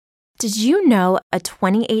Did you know a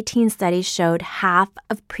 2018 study showed half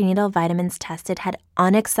of prenatal vitamins tested had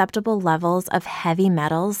unacceptable levels of heavy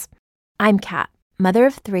metals? I'm Kat, mother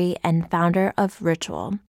of 3 and founder of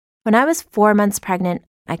Ritual. When I was 4 months pregnant,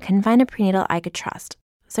 I couldn't find a prenatal I could trust,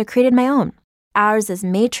 so I created my own. Ours is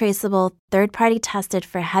made traceable, third-party tested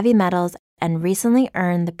for heavy metals, and recently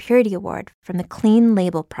earned the Purity Award from the Clean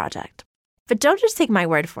Label Project. But don't just take my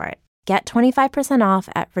word for it. Get 25% off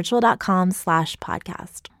at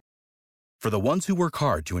ritual.com/podcast. For the ones who work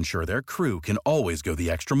hard to ensure their crew can always go the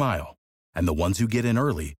extra mile, and the ones who get in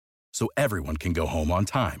early so everyone can go home on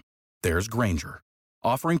time, there's Grainger,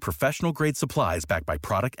 offering professional-grade supplies backed by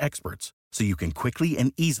product experts so you can quickly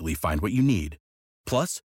and easily find what you need.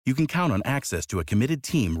 Plus, you can count on access to a committed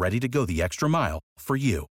team ready to go the extra mile for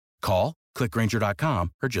you. Call, click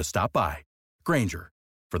Grainger.com, or just stop by. Grainger,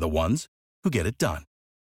 for the ones who get it done.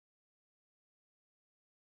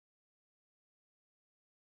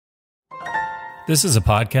 This is a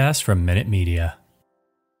podcast from Minute Media.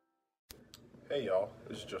 Hey y'all,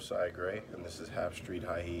 this is Josiah Gray, and this is Half Street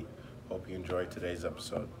High Heat. Hope you enjoyed today's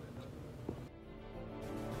episode.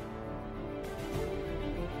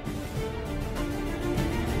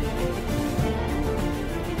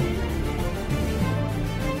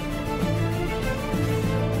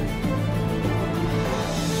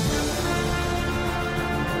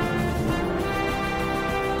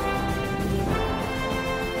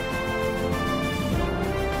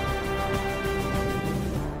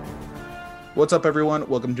 What's up, everyone?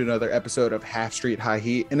 Welcome to another episode of Half Street High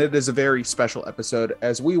Heat, and it is a very special episode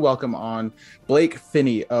as we welcome on Blake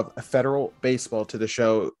Finney of Federal Baseball to the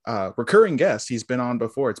show. Recurring guest. He's been on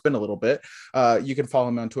before. It's been a little bit. You can follow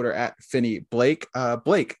him on Twitter at Finney Blake.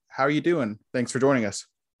 Blake, how are you doing? Thanks for joining us.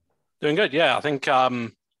 Doing good. Yeah, I think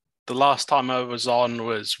the last time I was on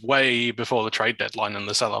was way before the trade deadline and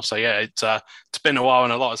the sell-off. So yeah, it's been a while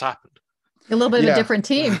and a lot has happened. A little bit of a different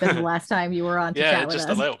team than the last time you were on to chat with us. Yeah,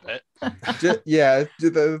 just a little bit.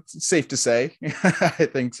 Safe to say. I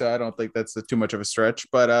think so. I don't think that's too much of a stretch.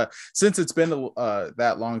 But since it's been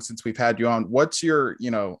that long since we've had you on, what's your,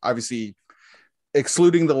 obviously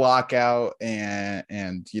excluding the lockout and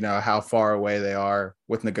how far away they are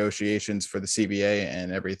with negotiations for the CBA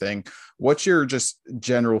and everything, what's your just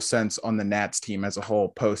general sense on the Nats team as a whole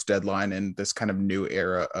post deadline and this kind of new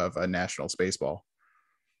era of Nationals baseball?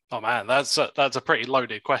 Oh man, that's a pretty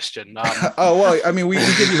loaded question. Oh well, I mean, we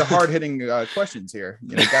give you the hard hitting questions here.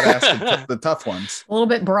 You got to ask the tough ones. A little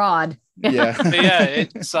bit broad. Yeah, but yeah.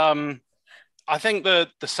 It's I think the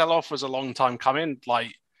sell off was a long time coming.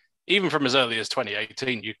 Like even from as early as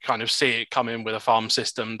 2018, you kind of see it coming with a farm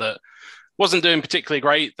system that wasn't doing particularly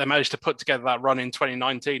great. They managed to put together that run in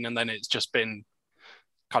 2019, and then it's just been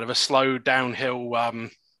kind of a slow downhill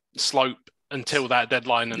slope until that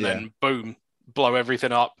deadline, and then boom, blow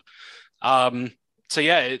everything up. So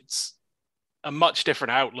yeah, it's a much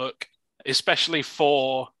different outlook, especially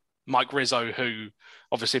for Mike Rizzo, who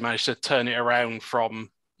obviously managed to turn it around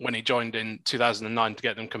from when he joined in 2009 to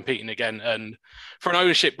get them competing again. And for an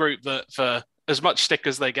ownership group that, for as much stick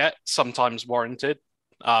as they get, sometimes warranted,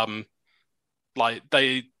 like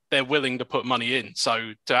they're willing to put money in.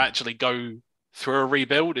 So to actually go through a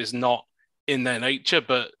rebuild is not in their nature.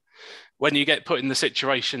 But when you get put in the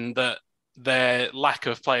situation that their lack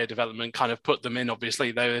of player development kind of put them in,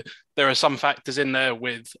 obviously there are some factors in there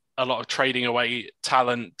with a lot of trading away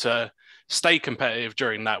talent to stay competitive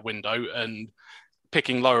during that window, and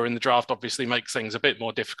picking lower in the draft obviously makes things a bit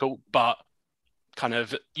more difficult, but kind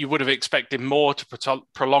of you would have expected more to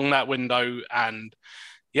prolong that window. And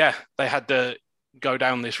yeah, they had to go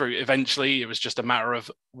down this route. Eventually it was just a matter of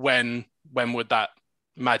when would that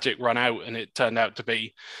magic run out, and it turned out to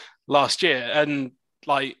be last year. And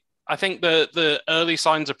like, I think the early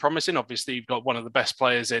signs are promising. Obviously, you've got one of the best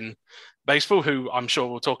players in baseball, who I'm sure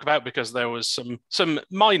we'll talk about because there was some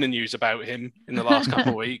minor news about him in the last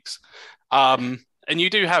couple of weeks. And you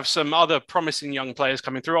do have some other promising young players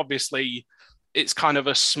coming through. Obviously, it's kind of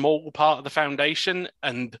a small part of the foundation.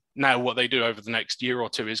 And now what they do over the next year or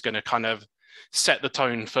two is going to kind of set the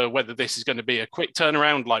tone for whether this is going to be a quick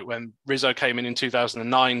turnaround, like when Rizzo came in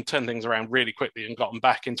 2009, turned things around really quickly and got them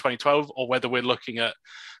back in 2012, or whether we're looking at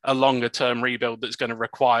a longer term rebuild that's going to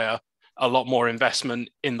require a lot more investment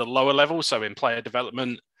in the lower level, so in player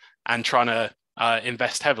development, and trying to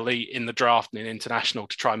invest heavily in the draft and in international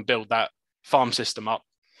to try and build that farm system up.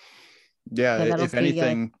 Yeah, if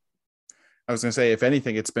anything, I was going to say, if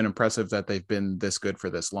anything, it's been impressive that they've been this good for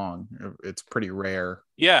this long. It's pretty rare.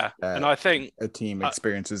 Yeah. And I think a team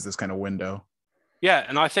experiences this kind of window. Yeah.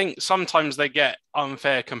 And I think sometimes they get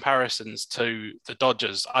unfair comparisons to the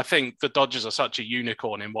Dodgers. I think the Dodgers are such a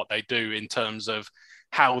unicorn in what they do in terms of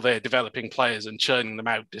how they're developing players and churning them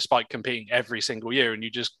out despite competing every single year. And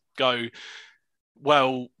you just go,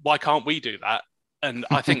 well, why can't we do that? And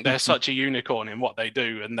I think they're such a unicorn in what they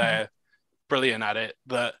do, and they're brilliant at it,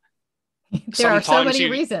 that there are so many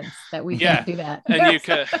reasons that we can't do that.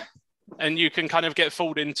 And you can kind of get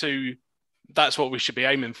fooled into that's what we should be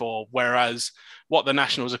aiming for. Whereas what the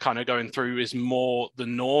Nationals are kind of going through is more the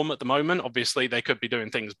norm at the moment. Obviously, they could be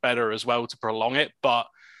doing things better as well to prolong it, but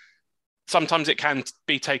sometimes it can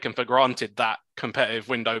be taken for granted, that competitive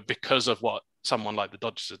window, because of what someone like the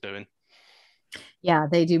Dodgers is doing. Yeah,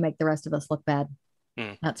 they do make the rest of us look bad.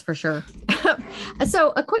 That's for sure.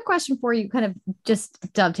 So a quick question for you, kind of just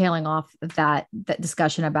dovetailing off of that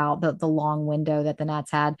discussion about the long window that the Nats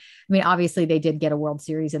had. I mean, obviously they did get a World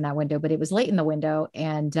Series in that window, but it was late in the window.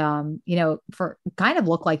 And, for kind of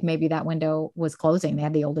looked like maybe that window was closing. They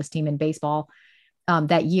had the oldest team in baseball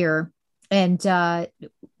that year. And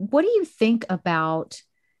what do you think about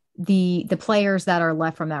the players that are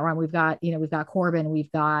left from that run? We've got Corbin,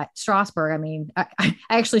 we've got Strasburg. I mean, I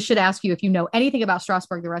actually should ask you if you know anything about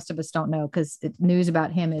Strasburg. The rest of us don't know, because news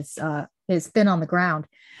about him is thin on the ground.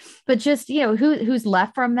 But just, who's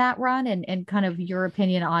left from that run, and kind of your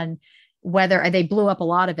opinion on whether they blew up a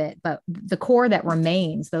lot of it, but the core that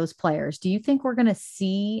remains, those players, do you think we're going to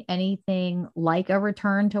see anything like a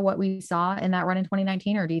return to what we saw in that run in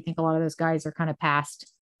 2019? Or do you think a lot of those guys are kind of past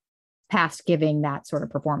giving that sort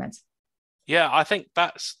of performance? Yeah, I think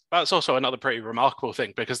that's also another pretty remarkable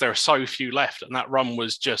thing, because there are so few left, and that run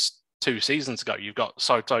was just 2 seasons ago. You've got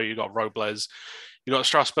Soto, you've got Robles, you've got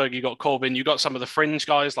Strasburg, you've got Corbin, you've got some of the fringe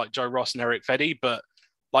guys like Joe Ross and Eric Fedde, but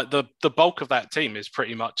like the bulk of that team is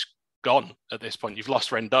pretty much gone at this point. You've lost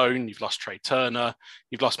Rendon, you've lost Trey Turner,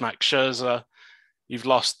 you've lost Max Scherzer, you've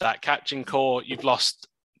lost that catching core, you've lost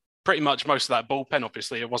pretty much most of that bullpen.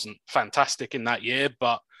 Obviously, it wasn't fantastic in that year,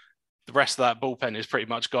 but the rest of that bullpen is pretty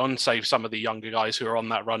much gone, save some of the younger guys who are on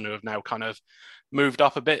that run who have now kind of moved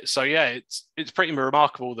up a bit. So yeah, it's pretty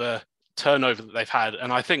remarkable, the turnover that they've had.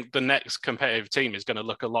 And I think the next competitive team is going to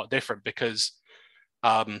look a lot different, because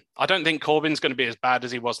I don't think Corbin's going to be as bad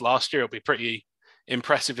as he was last year. It'll be pretty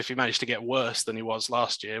impressive if he managed to get worse than he was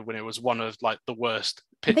last year, when it was one of like the worst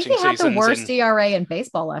pitching seasons. I think he had the worst ERA in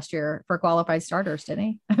baseball last year for qualified starters, didn't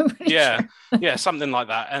he? Yeah, yeah, something like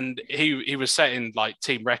that. And he was setting like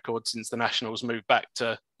team records since the Nationals moved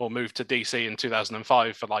to DC in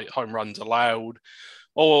 2005 for like home runs allowed,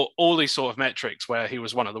 or all these sort of metrics where he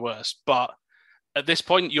was one of the worst. But at this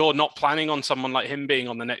point, you're not planning on someone like him being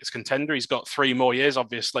on the next contender. He's got 3 more years,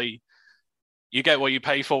 obviously. You get what you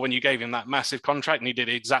pay for when you gave him that massive contract, and he did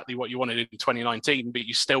exactly what you wanted in 2019, but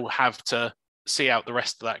you still have to see out the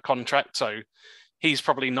rest of that contract. So he's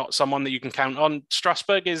probably not someone that you can count on.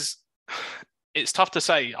 Strasburg it's tough to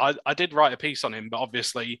say. I did write a piece on him, but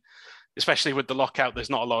obviously, especially with the lockout, there's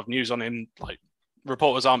not a lot of news on him. Like,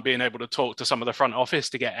 reporters aren't being able to talk to some of the front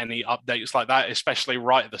office to get any updates like that, especially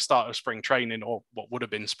right at the start of spring training, or what would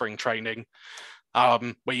have been spring training.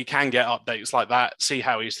 Where you can get updates like that, see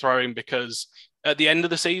how he's throwing, because at the end of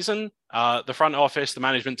the season, the front office, the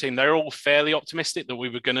management team, they're all fairly optimistic that we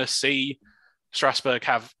were going to see Strasburg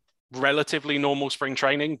have relatively normal spring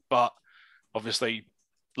training, but obviously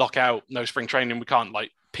lockout, no spring training, we can't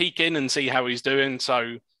like peek in and see how he's doing.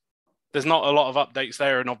 So there's not a lot of updates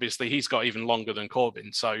there, and obviously he's got even longer than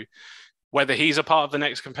Corbin. So whether he's a part of the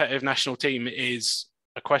next competitive national team is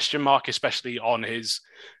a question mark, especially on his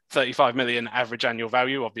 35 million average annual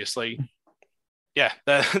value. Obviously, yeah,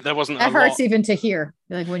 there wasn't that a hurts lot. Even to hear,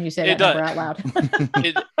 like when you say that number out loud.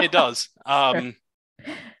 it does.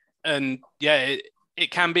 And yeah,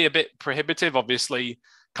 it can be a bit prohibitive, obviously,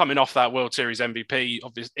 coming off that World Series MVP.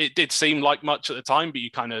 Obviously, it did seem like much at the time, but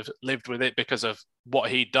you kind of lived with it because of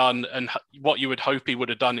what he'd done and what you would hope he would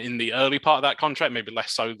have done in the early part of that contract, maybe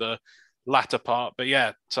less so the latter part. But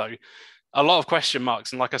yeah, so a lot of question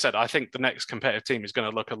marks. And like I said, I think the next competitive team is going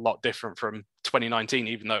to look a lot different from 2019,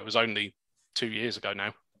 even though it was only 2 years ago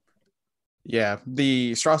now. Yeah,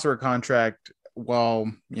 the Strasburg contract, while,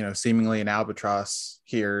 seemingly an albatross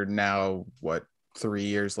here now, 3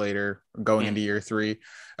 years later, going into year 3,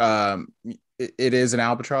 it is an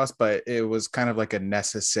albatross, but it was kind of like a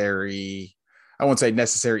necessary, I won't say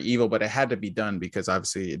necessary evil, but it had to be done, because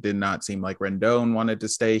obviously it did not seem like Rendon wanted to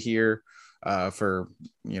stay here for,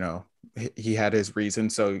 he had his reason.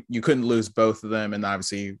 So you couldn't lose both of them. And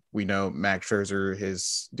obviously we know Max Scherzer,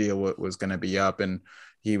 his deal was going to be up, and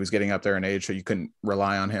he was getting up there in age. So you couldn't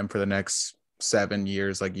rely on him for the next 7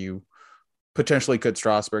 years like you potentially could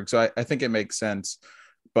Strasburg. So I think it makes sense,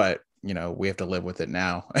 but we have to live with it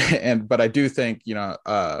now. But I do think,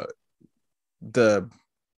 the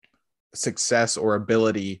success or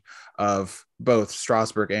ability of both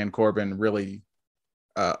Strasburg and Corbin really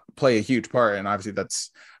play a huge part. And obviously I'm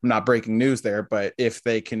not breaking news there, but if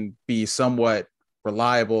they can be somewhat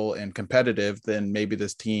reliable and competitive, then maybe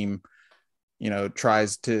this team,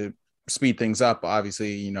 tries to speed things up.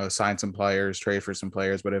 Obviously, sign some players, trade for some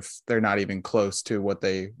players, but if they're not even close to what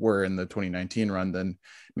they were in the 2019 run, then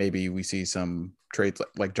maybe we see some trades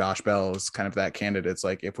like Josh Bell is kind of that candidate. It's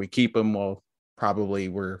like, if we keep him, well, probably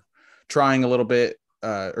we're trying a little bit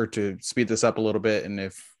or to speed this up a little bit. And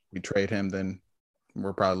if we trade him, then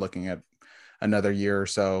we're probably looking at another year or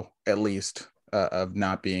so, at least, of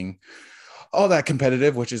not being all that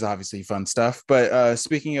competitive, which is obviously fun stuff. But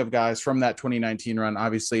speaking of guys from that 2019 run,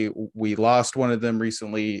 obviously we lost one of them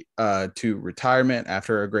recently to retirement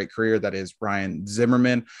after a great career. That is Ryan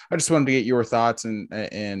Zimmerman. I just wanted to get your thoughts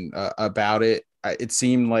and about it. It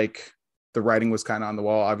seemed like the writing was kind of on the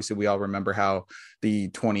wall. Obviously, we all remember how the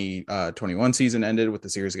 2021 season ended with the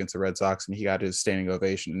series against the Red Sox, and he got his standing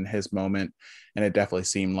ovation in his moment. And it definitely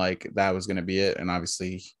seemed like that was going to be it. And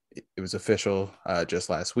obviously, it was official just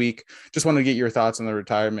last week. Just wanted to get your thoughts on the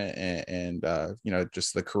retirement and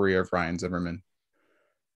just the career of Ryan Zimmerman.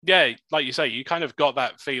 Yeah, like you say, you kind of got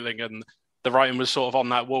that feeling, and the writing was sort of on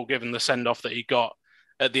that wall given the send-off that he got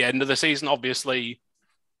at the end of the season. Obviously,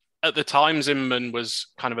 at the time, Zimmerman was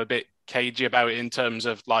kind of a bit cagey about it in terms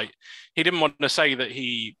of, like, he didn't want to say that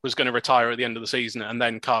he was going to retire at the end of the season and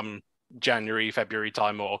then come January, February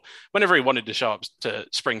time, or whenever he wanted to show up to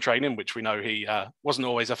spring training, which we know he wasn't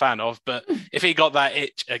always a fan of. But if he got that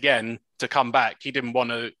itch again to come back, he didn't want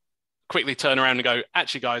to quickly turn around and go,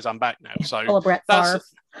 actually, guys, I'm back now. So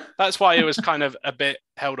that's why it was kind of a bit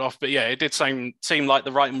held off. But yeah, it did seem like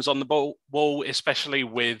the writing was on the wall, especially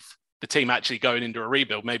with the team actually going into a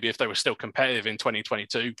rebuild. Maybe if they were still competitive in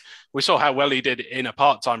 2022, we saw how well he did in a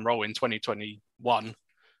part-time role in 2021.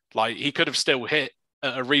 Like, he could have still hit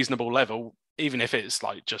at a reasonable level, even if it's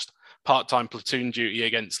like just part-time platoon duty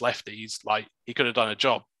against lefties. Like, he could have done a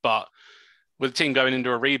job. But with the team going into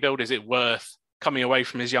a rebuild, is it worth coming away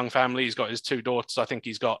from his young family? He's got his 2 daughters. I think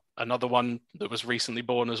he's got another one that was recently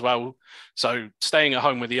born as well. So staying at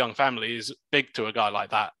home with a young family is big to a guy like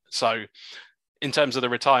that. So in terms of the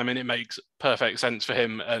retirement, it makes perfect sense for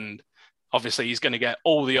him. And obviously, he's going to get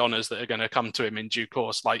all the honors that are going to come to him in due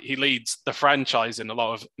course. Like, he leads the franchise in a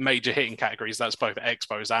lot of major hitting categories. That's both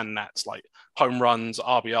Expos and Nats, like home runs,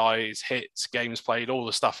 RBIs, hits, games played, all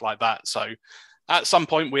the stuff like that. So at some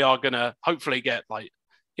point, we are going to hopefully get, like,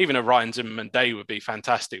 even a Ryan Zimmerman day would be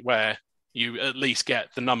fantastic, where you at least get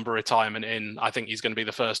the number retirement in. I think he's going to be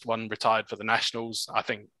the first one retired for the Nationals. I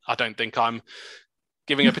don't think I'm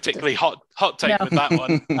giving a particularly hot take with that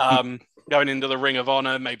one. Going into the Ring of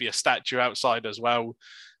Honor, maybe a statue outside as well.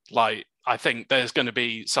 Like, I think there's going to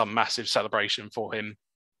be some massive celebration for him.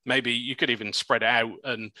 Maybe you could even spread it out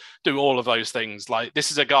and do all of those things. Like,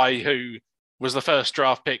 this is a guy who was the first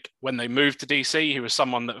draft pick when they moved to DC. He was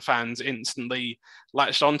someone that fans instantly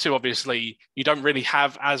latched onto. Obviously, you don't really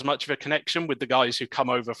have as much of a connection with the guys who come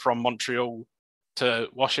over from Montreal to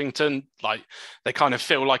Washington. Like, they kind of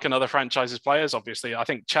feel like another franchise's players. Obviously, I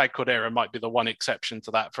think Chad Cordero might be the one exception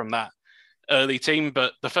to that from that early team,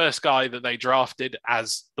 but the first guy that they drafted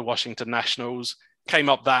as the Washington Nationals came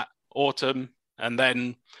up that autumn, and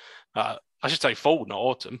then I should say fall, not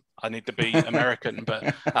autumn. I need to be American, but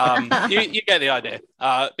you get the idea.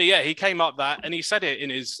 But yeah, he came up that, and he said it in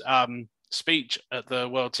his speech at the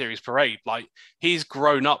World Series parade. Like, he's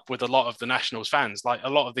grown up with a lot of the Nationals fans. Like, a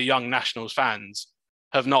lot of the young Nationals fans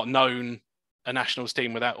have not known a Nationals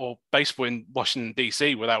team without, or baseball in Washington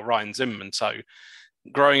DC without Ryan Zimmerman. So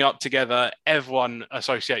growing up together, everyone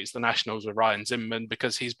associates the Nationals with Ryan Zimmerman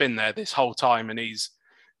because he's been there this whole time and he's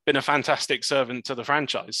been a fantastic servant to the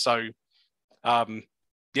franchise. So I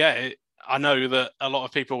know that a lot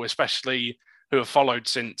of people, especially who have followed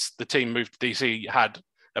since the team moved to DC, had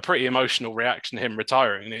a pretty emotional reaction to him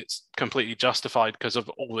retiring. It's completely justified because of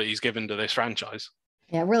all that he's given to this franchise.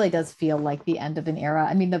 Yeah, it really does feel like the end of an era.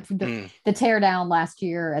 I mean, the tear down last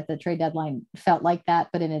year at the trade deadline felt like that,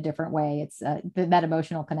 but in a different way. It's that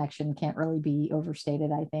emotional connection can't really be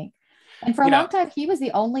overstated, I think. And for a long time, he was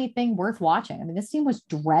the only thing worth watching. I mean, this team was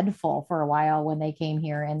dreadful for a while when they came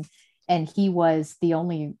here, and he was the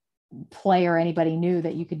only player anybody knew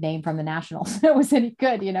that you could name from the Nationals that was any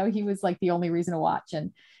good. You know, he was like the only reason to watch.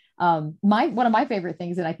 And one of my favorite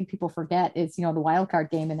things that I think people forget is, the wild card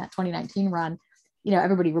game in that 2019 run.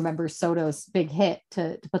 Everybody remembers Soto's big hit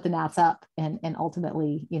to put the Nats up and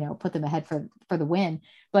ultimately, put them ahead for the win.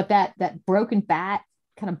 But that broken bat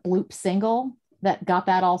kind of bloop single that got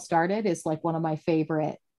that all started is like one of my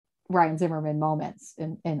favorite Ryan Zimmerman moments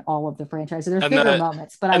in all of the franchises. There's bigger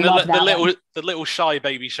moments, but I love that the little shy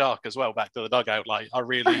baby shark as well back to the dugout. Like, I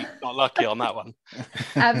really got lucky on that one.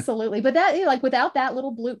 Absolutely. But that, like, without that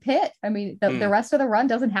little blue pit, I mean, the rest of the run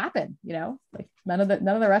doesn't happen, like none of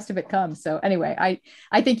the rest of it comes. So anyway,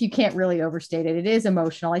 I think you can't really overstate it. It is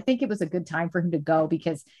emotional. I think it was a good time for him to go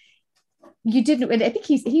because you didn't, and I think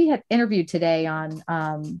he had interviewed today on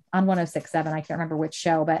 106.7. I can't remember which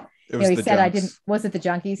show, but he said, Junks. was it the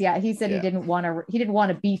Junkies? Yeah. He said he didn't want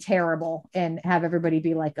to be terrible and have everybody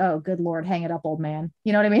be like, oh, good Lord, hang it up, old man.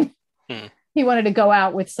 You know what I mean? He wanted to go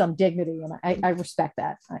out with some dignity. And I respect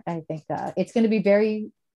that. I think it's going to be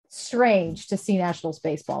very strange to see Nationals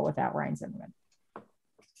baseball without Ryan Zimmerman.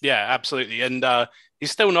 Yeah, absolutely. And he's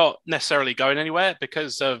still not necessarily going anywhere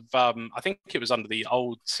because of, I think it was under the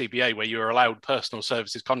old CBA where you were allowed personal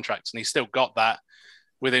services contracts, and he's still got that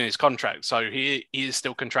within his contract. So he is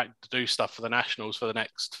still contracted to do stuff for the Nationals for the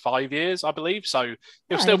next 5 years, I believe. So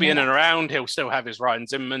he'll still be in and around. He'll still have his Ryan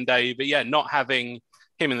Zimmerman day. But yeah, not having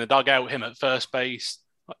him in the dugout, him at first base.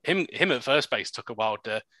 Him at first base took a while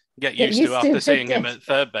to get used to after seeing him at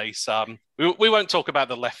third base. We won't talk about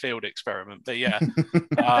the left field experiment, but yeah.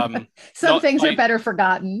 Some things are better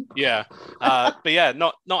forgotten. Yeah. But yeah,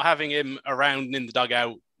 not having him around in the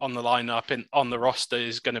dugout on the lineup and on the roster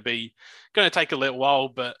is going to take a little while.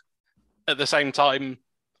 But at the same time,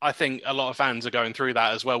 I think a lot of fans are going through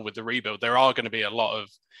that as well with the rebuild. There are going to be a lot of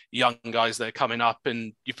young guys that are coming up,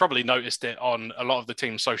 and you've probably noticed it on a lot of the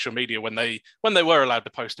team's social media when they were allowed to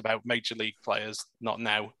post about major league players, not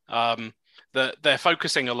now. That they're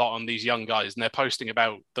focusing a lot on these young guys, and they're posting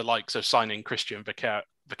about the likes of signing Christian Vaccaro,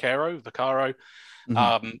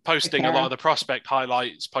 posting a lot of the prospect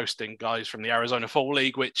highlights, posting guys from the Arizona Fall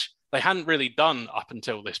League, which they hadn't really done up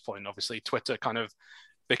until this point. Obviously, Twitter kind of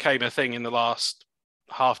became a thing in the last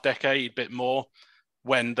half decade, a bit more,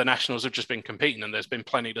 when the Nationals have just been competing and there's been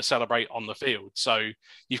plenty to celebrate on the field. So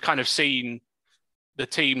you've kind of seen the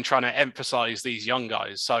team trying to emphasize these young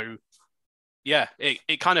guys. So yeah,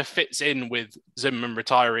 it kind of fits in with Zimmerman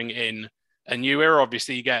retiring in a new era.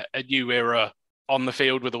 Obviously, you get a new era on the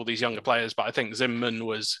field with all these younger players, but I think Zimmerman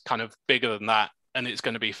was kind of bigger than that, and it's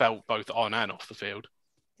going to be felt both on and off the field.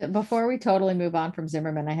 Before we totally move on from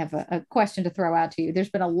Zimmerman, I have a question to throw out to you. There's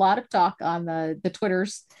been a lot of talk on the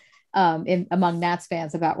Twitters among Nats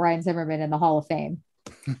fans about Ryan Zimmerman in the Hall of Fame.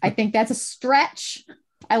 I think that's a stretch.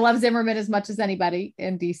 I love Zimmerman as much as anybody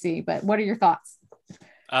in DC, but what are your thoughts?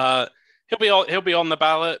 He'll be on the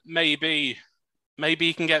ballot. Maybe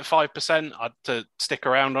he can get 5%. To stick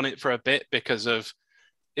around on it for a bit because of,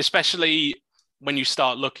 especially when you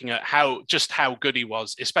start looking at how good he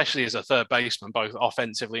was, especially as a third baseman, both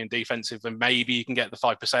offensively and defensively. Maybe you can get the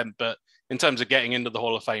 5%, but in terms of getting into the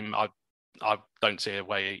Hall of Fame, I don't see a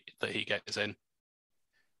way that he gets in.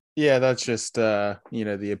 Yeah, that's just the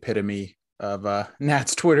epitome of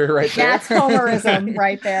Nat's Twitter right there. Nat's homerism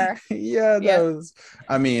right there. Yeah, that was.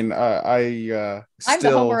 I mean, I'm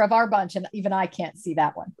the homer of our bunch, and even I can't see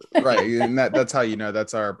that one. Right, and that's how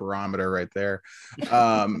that's our barometer right there.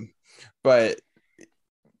 But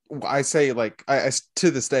I say, like, I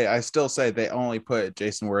to this day, I still say they only put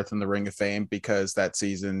Jason Worth in the Ring of Fame because that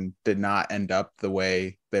season did not end up the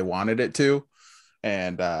way they wanted it to.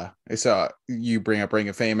 And so you bring up Ring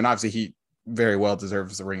of Fame, and obviously he very well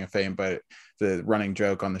deserves the Ring of Fame, but the running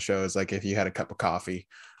joke on the show is like, if you had a cup of coffee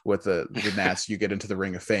with the Nats, you get into the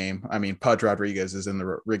Ring of Fame. I mean, Pudge Rodriguez is in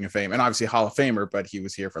the Ring of Fame and obviously Hall of Famer, but he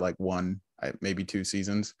was here for like one, maybe 2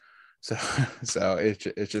 seasons. So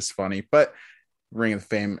it's just funny, but Ring of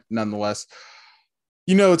Fame nonetheless.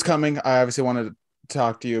 It's coming. I obviously wanted to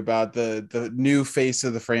talk to you about the new face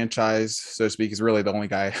of the franchise, so to speak. Is really the only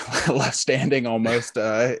guy left standing almost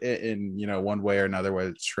in one way or another, whether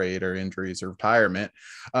it's trade or injuries or retirement.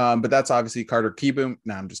 But that's obviously Carter Kieboom.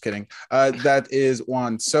 No, I'm just kidding. That is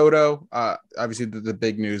Juan Soto. Obviously the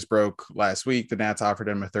big news broke last week. The Nats offered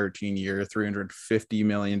him a 13-year, $350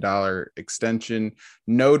 million extension.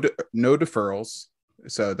 No deferrals.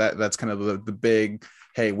 So that's kind of the big,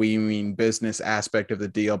 hey, we mean business aspect of the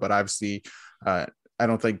deal. But obviously, I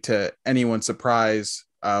don't think to anyone's surprise,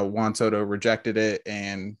 Juan Soto rejected it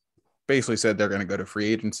and basically said they're going to go to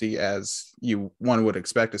free agency, as one would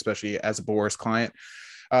expect, especially as a Boras client.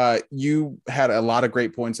 You had a lot of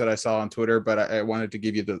great points that I saw on Twitter, but I wanted to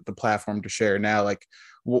give you the platform to share now. Like,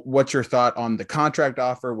 what's your thought on the contract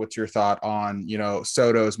offer? What's your thought on,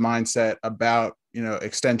 Soto's mindset about,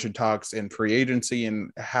 extension talks and free agency,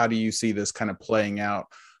 and how do you see this kind of playing out,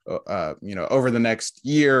 over the next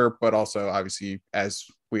year, but also obviously as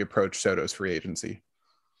we approach Soto's free agency?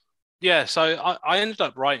 Yeah, so I ended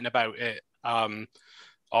up writing about it on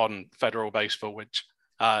Federal Baseball, which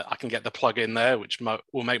I can get the plug in there, which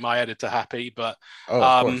will make my editor happy. But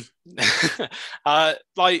of course.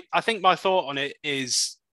 like, I think my thought on it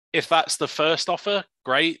is, if that's the first offer,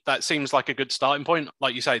 great. That seems like a good starting point.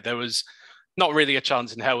 Like you say, there was not really a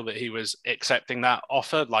chance in hell that he was accepting that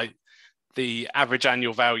offer. Like, the average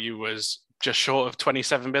annual value was just short of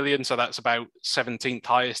 27 million. So that's about 17th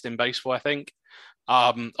highest in baseball, I think.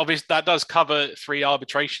 Obviously, that does cover 3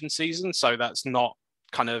 arbitration seasons. So that's not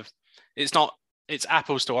it's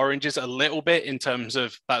apples to oranges a little bit in terms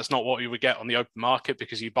of that's not what you would get on the open market,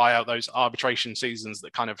 because you buy out those arbitration seasons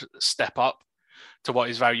that kind of step up to what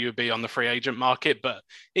his value would be on the free agent market. But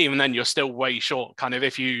even then, you're still way short. Kind of,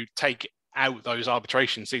 if you take out those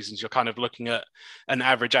arbitration seasons, you're kind of looking at an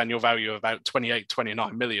average annual value of about 28,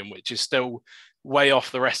 29 million, which is still way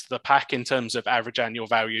off the rest of the pack in terms of average annual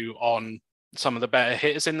value on some of the better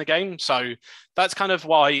hitters in the game. So that's kind of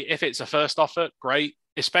why, if it's a first offer, great,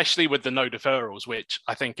 especially with the no deferrals, which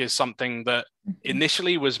I think is something that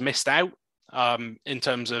initially was missed out in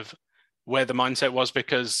terms of where the mindset was,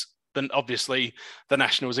 because then obviously the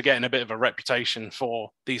Nationals are getting a bit of a reputation for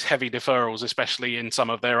these heavy deferrals, especially in some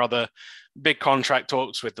of their other big contract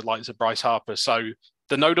talks with the likes of Bryce Harper. So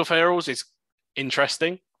the no deferrals is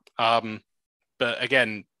interesting. But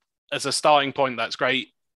again, as a starting point, that's great.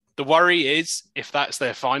 The worry is, if that's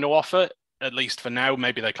their final offer, at least for now,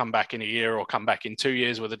 maybe they come back in a year or come back in 2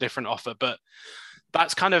 years with a different offer. But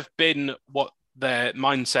that's kind of been what their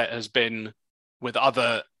mindset has been with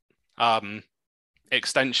other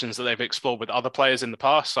extensions that they've explored with other players in the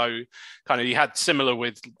past. So kind of, you had similar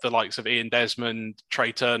with the likes of Ian Desmond,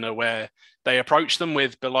 Trey Turner, where they approached them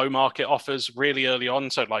with below market offers really early on.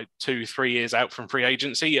 So like 2-3 years out from free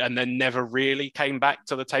agency, and then never really came back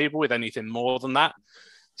to the table with anything more than that.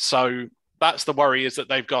 So that's the worry, is that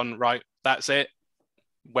they've gone, right, that's it.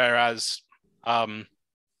 Whereas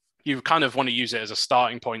you kind of want to use it as a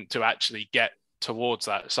starting point to actually get towards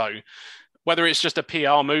that. So whether it's just a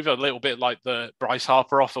PR move, a little bit like the Bryce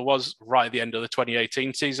Harper offer was right at the end of the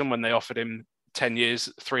 2018 season when they offered him 10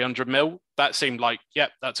 years, 300 mil, that seemed like, yep,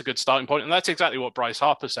 that's a good starting point. And that's exactly what Bryce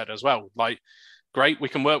Harper said as well. Like, great, we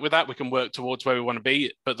can work with that. We can work towards where we want to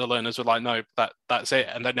be. But the learners were like, no, that's it.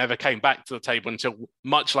 And they never came back to the table until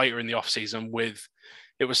much later in the offseason with,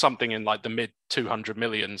 it was something in like the mid 200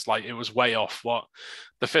 millions. Like, it was way off what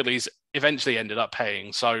the Phillies eventually ended up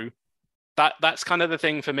paying. So that's kind of the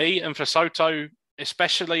thing for me. And for Soto,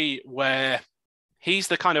 especially, where he's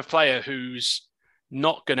the kind of player who's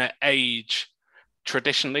not going to age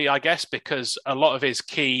traditionally, I guess, because a lot of his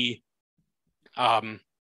key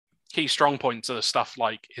strong points are stuff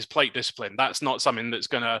like his plate discipline. That's not something that's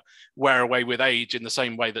going to wear away with age in the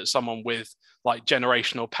same way that someone with like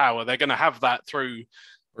generational power, they're going to have that through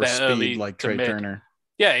or their speed, early like to Trey mid. Turner.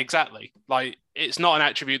 Yeah, exactly. Like, it's not an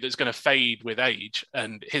attribute that's going to fade with age.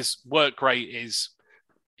 And his work rate is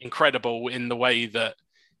incredible in the way that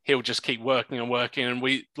he'll just keep working and working. And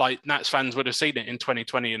we, like Nats fans, would have seen it in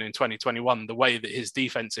 2020 and in 2021, the way that his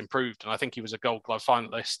defense improved. And I think he was a Gold Glove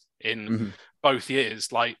finalist in both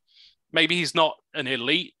years. Like, maybe he's not an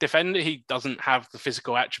elite defender. He doesn't have the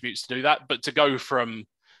physical attributes to do that. But to go from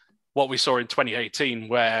what we saw in 2018,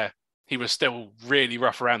 where he was still really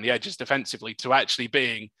rough around the edges defensively, to actually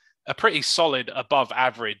being a pretty solid above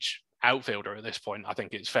average outfielder at this point, I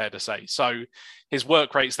think it's fair to say. So his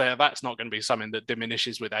work rate's there. That's not going to be something that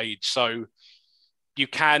diminishes with age. So you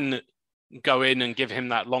can go in and give him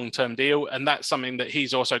that long-term deal. And that's something that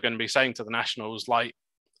he's also going to be saying to the Nationals. Like,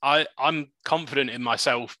 I'm confident in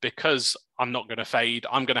myself because I'm not going to fade.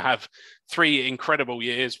 I'm going to have 3 incredible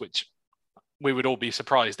years, which we would all be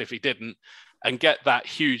surprised if he didn't, and get that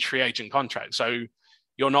huge free agent contract. So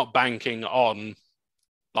you're not banking on,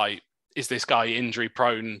 like, is this guy injury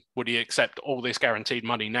prone? Would he accept all this guaranteed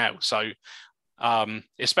money now? So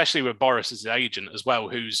especially with Boras as the agent as well,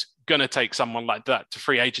 who's going to take someone like that to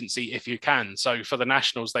free agency if you can. So for the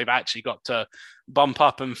Nationals, they've actually got to bump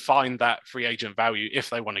up and find that free agent value if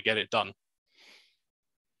they want to get it done.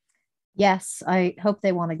 Yes, I hope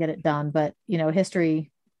they want to get it done. But, you know, if history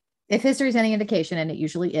is any indication, and it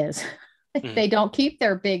usually is, they don't keep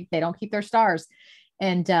their stars.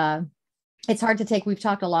 And it's hard to take. We've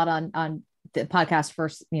talked a lot on the podcast for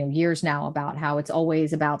years now about how it's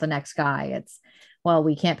always about the next guy. It's, well,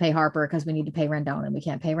 we can't pay Harper because we need to pay Rendon, and we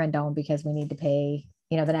can't pay Rendon because we need to pay,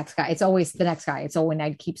 the next guy. It's always the next guy. It's always, when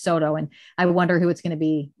I keep Soto, and I wonder who it's going to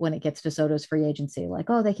be when it gets to Soto's free agency. Like,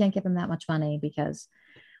 oh, they can't give him that much money because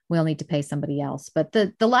we'll need to pay somebody else. But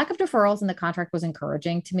the lack of deferrals in the contract was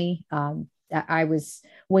encouraging to me. I was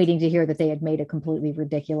waiting to hear that they had made a completely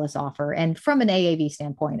ridiculous offer. And from an AAV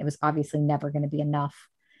standpoint, it was obviously never going to be enough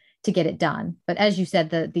to get it done. But as you said,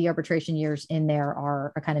 the arbitration years in there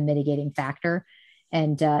are a kind of mitigating factor.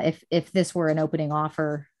 And if this were an opening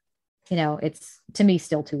offer, it's, to me,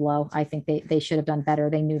 still too low. I think they should have done better.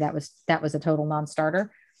 They knew that was a total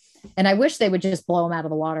non-starter. And I wish they would just blow him out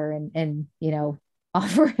of the water and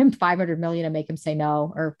offer him 500 million and make him say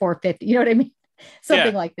no, or 450. You know what I mean?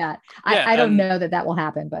 Something like that. I don't know that will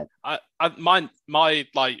happen, but my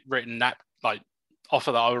like written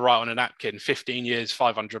offer that I would write on a napkin, 15 years,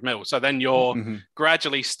 500 mil. So then you're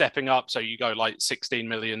gradually stepping up. So you go like 16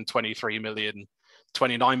 million, 23 million,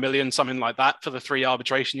 29 million, something like that for the 3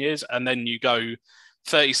 arbitration years. And then you go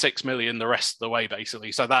 36 million the rest of the way,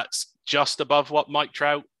 basically. So that's just above what Mike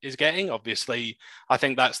Trout is getting. Obviously, I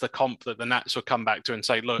think that's the comp that the Nats will come back to and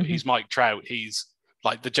say, look, he's Mike Trout. He's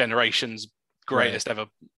like the generation's greatest ever,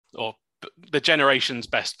 or the generation's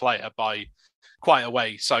best player by quite a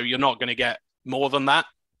way. So you're not going to get more than that.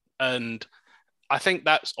 And I think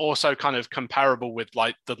that's also kind of comparable with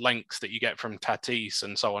like the lengths that you get from Tatis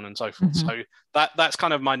and so on and so forth. So that's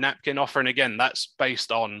kind of my napkin offer. And again, that's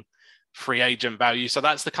based on free agent value. So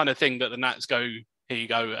that's the kind of thing that the Nats go, here you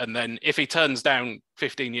go. And then if he turns down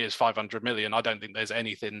 15 years, 500 million, I don't think there's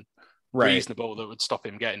anything reasonable that would stop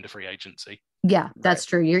him getting to free agency. Yeah, that's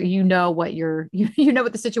true. You know what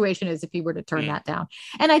the situation is if you were to turn that down.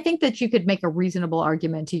 And I think that you could make a reasonable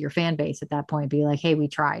argument to your fan base at that point, be like, hey, we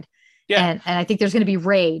tried. Yeah. And I think there's going to be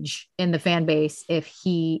rage in the fan base if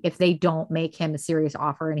they don't make him a serious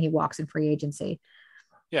offer and he walks in free agency.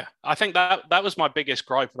 Yeah, I think that was my biggest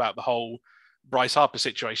gripe about the whole Bryce Harper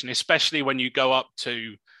situation, especially when you go up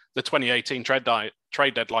to the 2018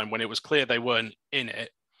 trade deadline when it was clear they weren't in it.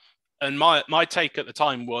 And my take at the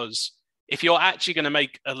time was, if you're actually going to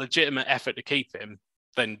make a legitimate effort to keep him,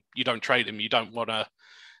 then you don't trade him. You don't want to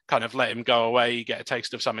kind of let him go away, get a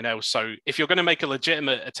taste of something else. So if you're going to make a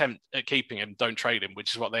legitimate attempt at keeping him, don't trade him,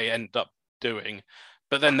 which is what they end up doing.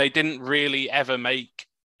 But then they didn't really ever make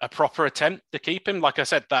a proper attempt to keep him. Like I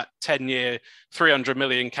said, that 10-year, 300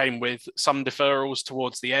 million came with some deferrals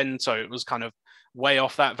towards the end. So it was kind of way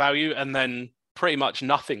off that value. And then pretty much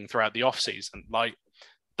nothing throughout the offseason. Like,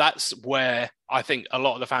 that's where I think a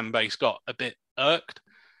lot of the fan base got a bit irked,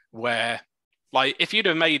 where like if you'd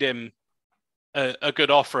have made him a good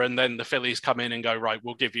offer and then the Phillies come in and go, right,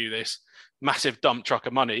 we'll give you this massive dump truck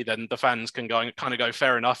of money, then the fans can go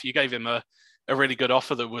fair enough. You gave him a really good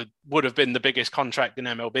offer that would have been the biggest contract in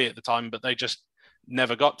MLB at the time, but they just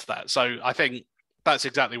never got to that. So I think that's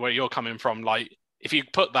exactly where you're coming from. Like if you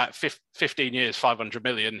put that 15 years, 500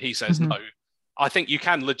 million, he says no. I think you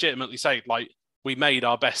can legitimately say, like, we made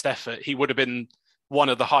our best effort. He would have been one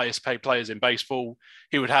of the highest paid players in baseball.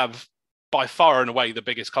 He would have by far and away the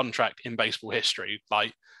biggest contract in baseball history.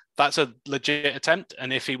 Like, that's a legit attempt.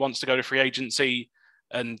 And if he wants to go to free agency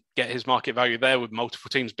and get his market value there with multiple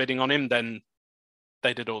teams bidding on him, then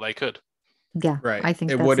they did all they could. Yeah. Right. I think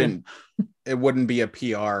it wouldn't be a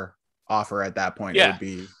PR offer at that point. It would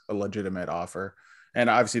be a legitimate offer. And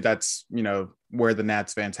obviously that's, where the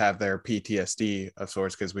Nats fans have their PTSD of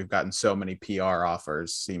sorts, because we've gotten so many PR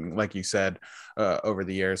offers, seeming like you said, over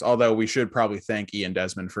the years. Although we should probably thank Ian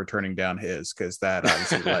Desmond for turning down his, because that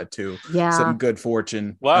obviously led to some good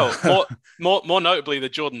fortune. Well, more notably the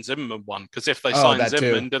Jordan Zimmerman one, because if they sign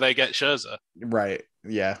Zimmerman, do they get Scherzer? Right.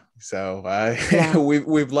 Yeah. So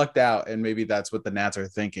we've lucked out, and maybe that's what the Nats are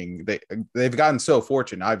thinking. They've gotten so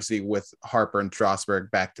fortunate, obviously, with Harper and Strasburg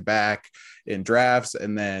back to back in drafts,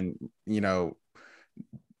 and then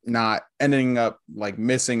not ending up like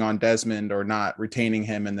missing on Desmond or not retaining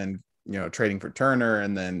him, and then trading for Turner,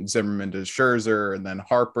 and then Zimmerman to Scherzer, and then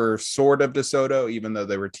Harper sort of to Soto, even though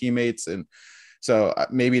they were teammates. And so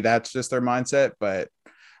maybe that's just their mindset, but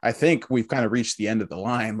I think we've kind of reached the end of the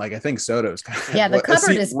line. Like, I think Soto's kind of, the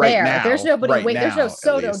cupboard is bare. Now, there's nobody there's no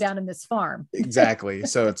Soto down in this farm. Exactly.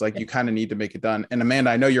 So it's like you kind of need to make it done. And Amanda,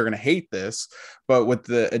 I know you're going to hate this, but with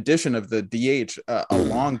the addition of the DH, a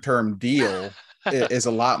long-term deal is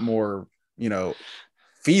a lot more,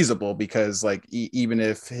 feasible, because like even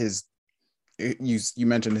if you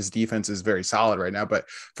mentioned his defense is very solid right now, but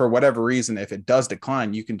for whatever reason, if it does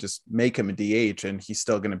decline, you can just make him a DH and he's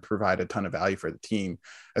still going to provide a ton of value for the team,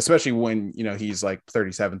 especially when, he's like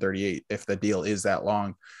 37, 38. If the deal is that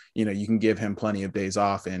long, you can give him plenty of days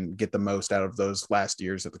off and get the most out of those last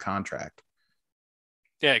years of the contract.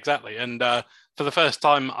 Yeah, exactly. And for the first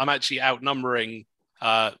time, I'm actually outnumbering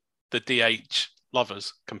the DH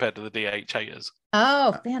lovers compared to the DH haters.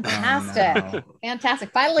 Oh, fantastic. Oh, no.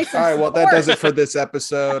 Fantastic. Finally, some all right, well, that does it for this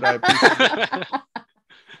episode. I appreciate it.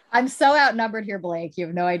 I'm so outnumbered here, Blake. You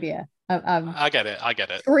have no idea. I get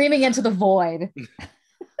it. Screaming into the void.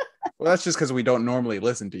 Well, that's just because we don't normally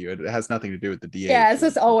listen to you. It has nothing to do with the DH. Yeah, it's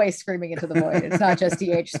just always screaming into the void. It's not just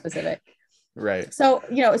DH specific. Right. So,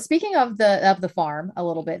 speaking of the farm a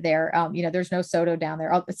little bit there, there's no Soto down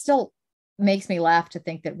there. It still makes me laugh to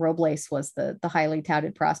think that Robles was the highly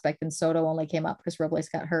touted prospect and Soto only came up because Robles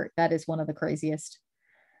got hurt. That is one of the craziest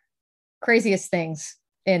things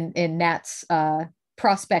in Nats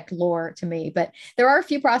prospect lore to me. But there are a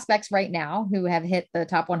few prospects right now who have hit the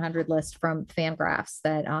top 100 list from Fangraphs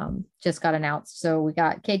that just got announced. So we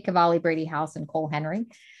got Cade Cavalli, Brady House, and Cole Henry.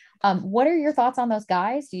 What are your thoughts on those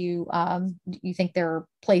guys? Do you think they're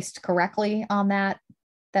placed correctly on that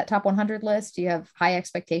top 100 list? Do you have high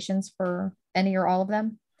expectations for any or all of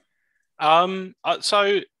them?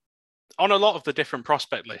 So on a lot of the different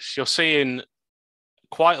prospect lists, you're seeing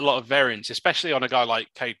quite a lot of variance, especially on a guy like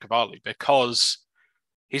Cade Cavalli, because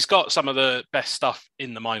he's got some of the best stuff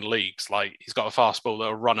in the minor leagues. Like he's got a fastball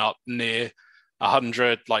that'll run up near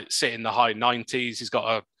 100, like sit in the high 90s. He's got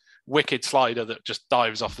a wicked slider that just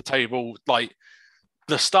dives off the table. Like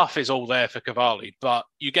the stuff is all there for Cavalli, but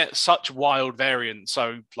you get such wild variance.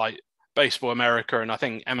 So like Baseball America and I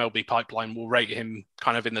think MLB Pipeline will rate him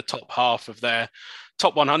kind of in the top half of their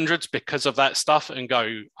top 100s because of that stuff and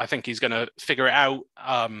go, I think he's going to figure it out.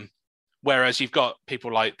 Whereas you've got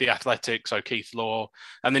people like The Athletics, so Keith Law,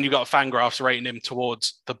 and then you've got Fangraphs rating him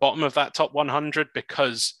towards the bottom of that top 100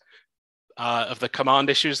 because of the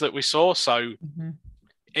command issues that we saw. So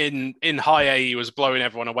in high A, he was blowing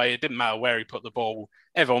everyone away. It didn't matter where he put the ball.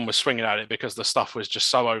 Everyone was swinging at it because the stuff was just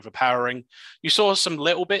so overpowering. You saw some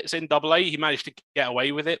little bits in Double A. He managed to get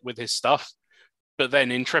away with it with his stuff. But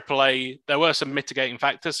then in Triple A, there were some mitigating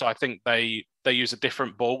factors. So I think they use a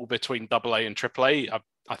different ball between Double A and Triple A.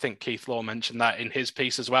 I think Keith Law mentioned that in his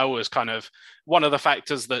piece as well, was kind of one of the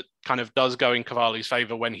factors that kind of does go in Cavalli's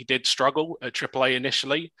favor when he did struggle at Triple A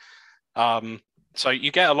initially. So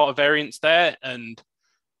you get a lot of variance there. And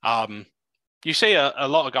you see a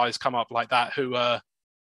lot of guys come up like that who are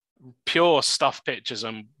pure stuff pitchers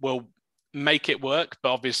and will make it work.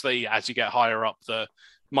 But obviously, as you get higher up the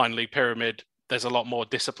minor league pyramid, there's a lot more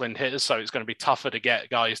disciplined hitters. So it's going to be tougher to get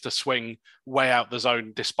guys to swing way out the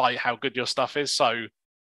zone despite how good your stuff is. So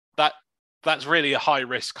that's really a high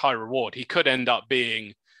risk, high reward. He could end up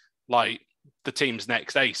being like the team's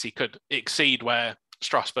next ace. He could exceed where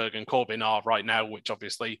Strasburg and Corbin are right now, which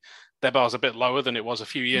obviously their bar's a bit lower than it was a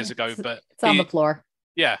few years ago. But it's on the floor.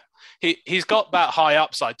 Yeah, he's got that high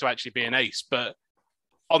upside to actually be an ace. But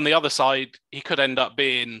on the other side, he could end up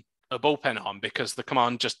being a bullpen arm because the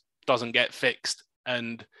command just doesn't get fixed,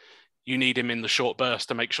 and you need him in the short burst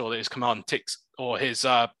to make sure that his command ticks or his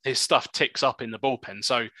stuff ticks up in the bullpen.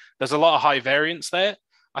 So there's a lot of high variance there.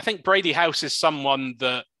 I think Brady House is someone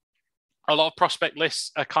that a lot of prospect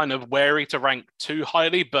lists are kind of wary to rank too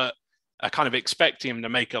highly, but are kind of expecting him to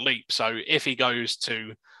make a leap. So if he goes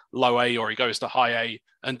to low A or he goes to high A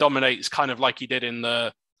and dominates kind of like he did in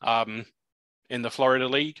the Florida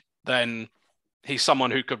League, then he's someone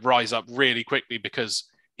who could rise up really quickly because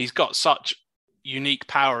he's got such unique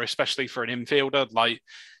power, especially for an infielder. Like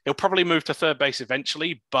he'll probably move to third base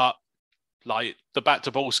eventually, but like the bat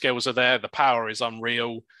to ball skills are there. The power is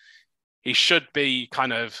unreal. He should be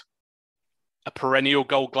kind of a perennial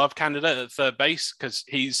Gold Glove candidate at third base because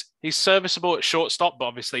he's serviceable at shortstop, but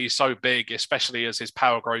obviously he's so big, especially as his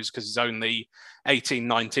power grows because he's only 18,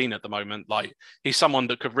 19 at the moment. Like he's someone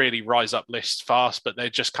that could really rise up lists fast, but they're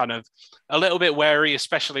just kind of a little bit wary,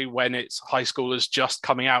 especially when it's high schoolers just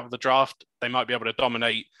coming out of the draft. They might be able to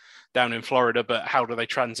dominate down in Florida, but how do they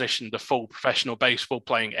transition to full professional baseball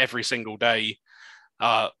playing every single day?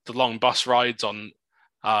 The long bus rides on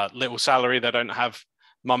little salary. They don't have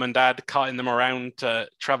mum and dad carting them around to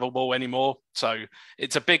travel ball anymore. So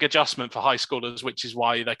it's a big adjustment for high schoolers, which is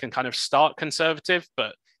why they can kind of start conservative,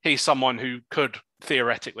 but he's someone who could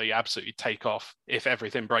theoretically absolutely take off if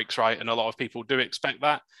everything breaks right. And a lot of people do expect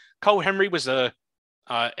that. Cole Henry was a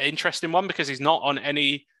interesting one because he's not on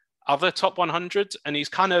any other top 100s. And he's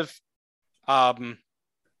kind of,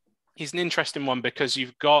 he's an interesting one because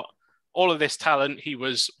you've got all of this talent. He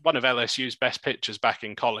was one of LSU's best pitchers back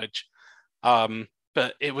in college.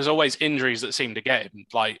 But it was always injuries that seemed to get him.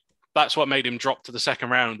 Like that's what made him drop to the second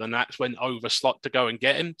round, and that's when overslot to go and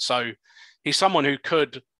get him. So he's someone who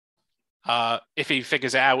could, if he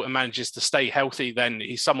figures it out and manages to stay healthy, then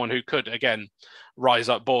he's someone who could again rise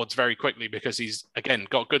up boards very quickly because he's again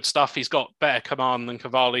got good stuff. He's got better command than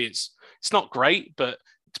Cavalli. It's not great, but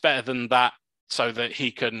it's better than that, so that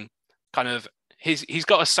he can kind of he's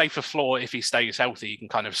got a safer floor if he stays healthy. He can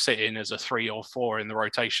kind of sit in as a 3 or 4 in the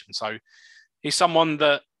rotation. So he's someone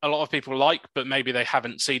that a lot of people like, but maybe they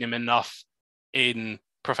haven't seen him enough in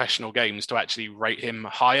professional games to actually rate him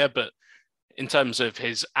higher. But in terms of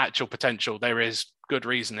his actual potential, there is good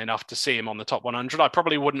reason enough to see him on the top 100. I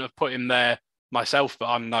probably wouldn't have put him there myself, but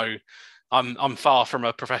I'm far from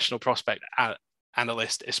a professional prospect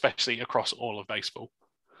analyst, especially across all of baseball.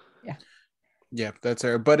 Yeah, that's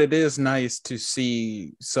fair. But it is nice to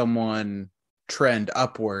see someone trend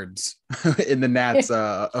upwards in the Nats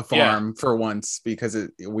a farm for once, because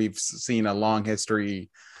we've seen a long history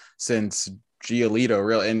since Giolito,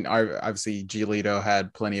 really. And obviously Giolito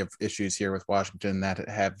had plenty of issues here with Washington that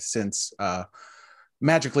have since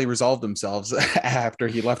magically resolved themselves after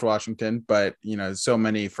he left Washington. But, so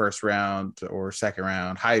many first round or second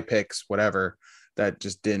round high picks, whatever, that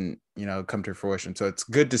just didn't, come to fruition. So it's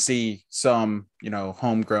good to see some,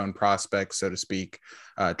 homegrown prospects, so to speak,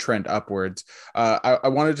 trend upwards. I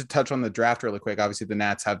wanted to touch on the draft really quick. Obviously, the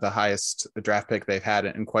Nats have the highest draft pick they've had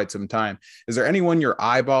in quite some time. Is there anyone you're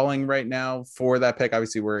eyeballing right now for that pick?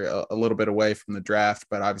 Obviously, we're a little bit away from the draft,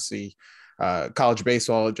 but obviously college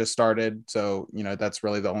baseball just started. So, that's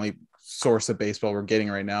really the only source of baseball we're getting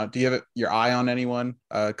right now. Do you have your eye on anyone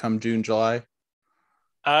come June, July?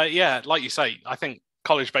 Yeah, like you say, I think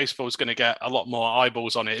college baseball is going to get a lot more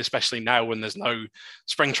eyeballs on it, especially now when there's no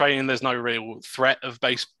spring training, there's no real threat of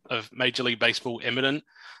Major League Baseball imminent.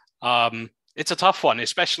 It's a tough one,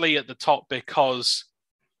 especially at the top, because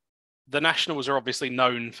the Nationals are obviously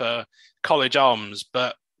known for college arms,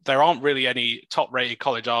 but there aren't really any top-rated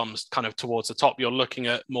college arms kind of towards the top. You're looking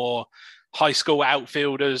at more high school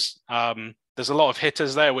outfielders. There's a lot of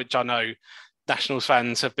hitters there, which I know Nationals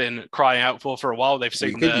fans have been crying out for a while. They've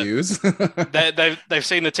seen they've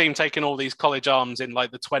seen the team taking all these college arms in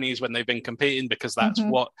like the 20s when they've been competing, because that's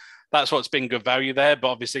what's been good value there. But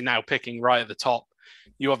obviously now picking right at the top,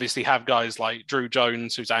 you obviously have guys like Drew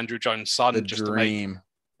Jones, who's Andrew Jones' son, the just dream.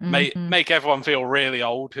 to make everyone feel really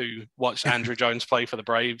old who watched Andrew Jones play for the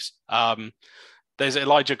Braves. There's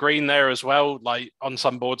Elijah Green there as well. Like on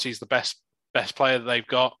some boards, he's the best player that they've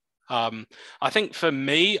got. I think for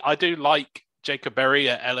me, I do like Jacob Berry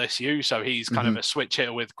at LSU. So he's kind of a switch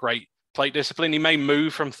hitter with great plate discipline. He may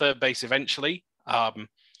move from third base eventually. But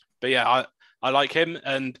yeah, I like him.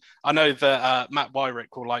 And I know that Matt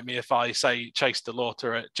Wyrick will like me if I say Chase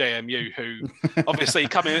DeLauter at JMU, who obviously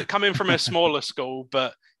coming from a smaller school,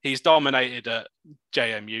 but he's dominated at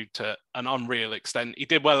JMU to an unreal extent. He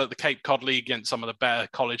did well at the Cape Cod League against some of the better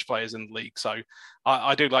college players in the league. So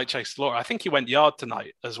I do like Chase DeLauter. I think he went yard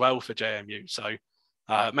tonight as well for JMU. So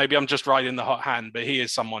maybe I'm just riding the hot hand, but he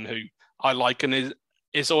is someone who I like and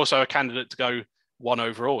is also a candidate to go 1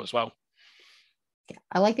 overall as well.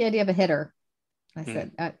 I like the idea of a hitter. I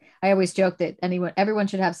said, I always joke that everyone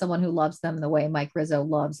should have someone who loves them the way Mike Rizzo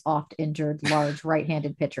loves oft injured, large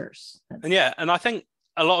right-handed pitchers. And I think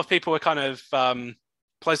a lot of people were kind of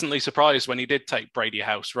pleasantly surprised when he did take Brady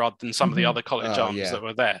House rather than some of the other college arms that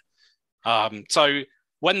were there. So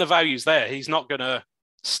when the value's there, he's not going to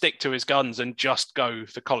stick to his guns and just go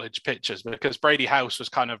for college pitchers, because Brady House was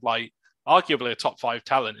kind of like arguably a top 5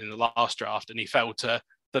 talent in the last draft, and he fell to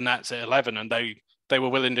the Nats at 11, and they were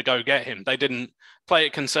willing to go get him. They didn't play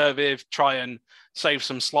it conservative, try and save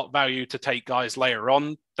some slot value to take guys later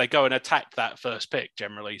on. They go and attack that first pick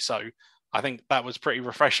generally. So I think that was pretty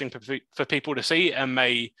refreshing for people to see, and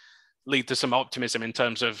may lead to some optimism in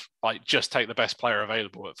terms of like just take the best player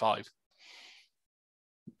available at 5.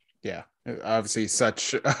 Yeah, obviously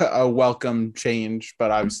such a welcome change,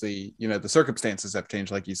 but obviously, the circumstances have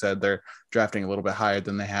changed. Like you said, they're drafting a little bit higher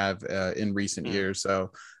than they have in recent years.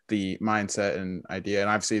 So the mindset and idea,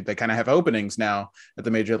 and obviously they kind of have openings now at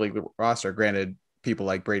the major league roster. Granted, people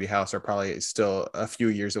like Brady House are probably still a few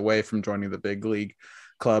years away from joining the big league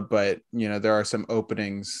club, but there are some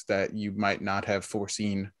openings that you might not have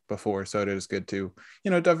foreseen before. So it is good to,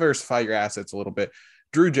 diversify your assets a little bit.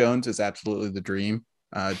 Drew Jones is absolutely the dream.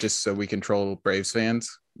 Just so we control Braves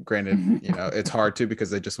fans. Granted, it's hard to, because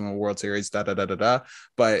they just won a World Series,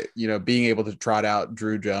 but being able to trot out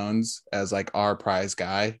Drew Jones as like our prize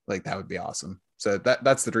guy, like that would be awesome. So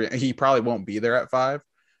that's the dream. He probably won't be there at 5,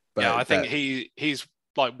 but yeah, I think he's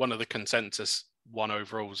like one of the consensus 1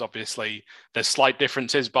 overalls. Obviously there's slight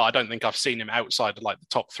differences, but I don't think I've seen him outside of like the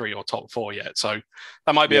top 3 or top 4 yet. So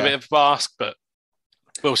that might be a bit of a ask, but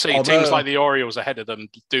we'll see. Teams like the Orioles ahead of them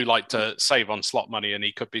do like to save on slot money, and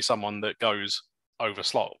he could be someone that goes over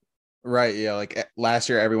slot. Right. Yeah. Like last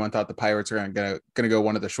year, everyone thought the Pirates were going to go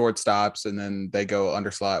one of the shortstops, and then they go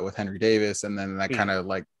under slot with Henry Davis, and then that kind of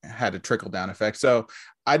like had a trickle down effect. So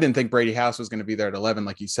I didn't think Brady House was going to be there at 11,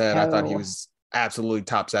 like you said. I thought he was absolutely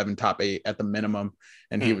top 7, top 8 at the minimum,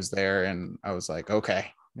 and he was there, and I was like,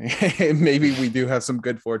 okay, maybe we do have some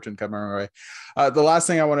good fortune coming our way. The last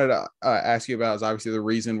thing I wanted to ask you about is obviously the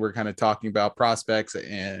reason we're kind of talking about prospects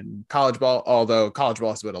in college ball, although college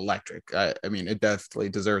ball is a bit electric. I mean, it definitely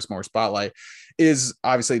deserves more spotlight, is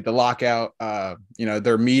obviously the lockout.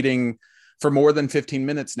 They're meeting for more than 15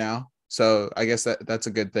 minutes now. So I guess that's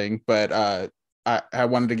a good thing. But I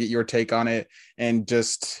wanted to get your take on it and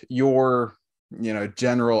just your,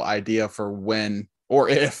 general idea for when or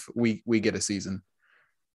if we get a season.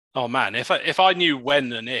 Oh man, if I knew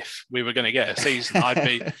when and if we were going to get a season, I'd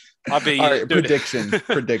be All right, prediction.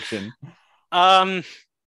 I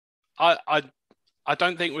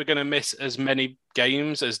don't think we're going to miss as many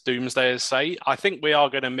games as Doomsdayers say. I think we are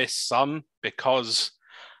going to miss some because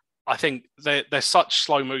I think there's such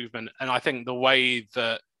slow movement, and I think the way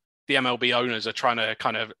that the MLB owners are trying to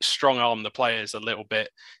kind of strong arm the players a little bit,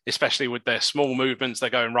 especially with their small movements. They're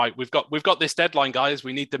going, right, we've got this deadline, guys.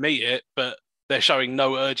 We need to meet it, but they're showing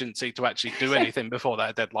no urgency to actually do anything before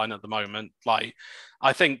that deadline at the moment. Like,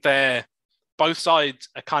 I think both sides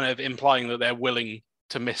are kind of implying that they're willing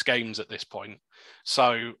to miss games at this point.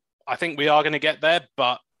 So I think we are going to get there,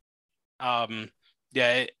 but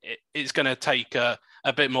it's going to take a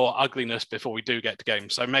bit more ugliness before we do get to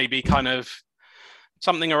games. So maybe kind of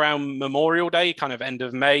something around Memorial Day, kind of end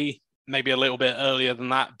of May, maybe a little bit earlier than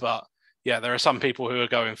that, but yeah, there are some people who are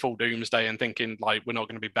going full doomsday and thinking like we're not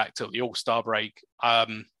going to be back till the All-Star break.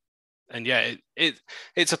 And yeah,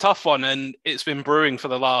 it's a tough one, and it's been brewing for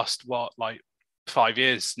the last 5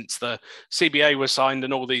 years since the CBA was signed,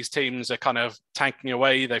 and all these teams are kind of tanking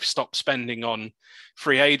away. They've stopped spending on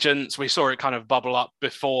free agents. We saw it kind of bubble up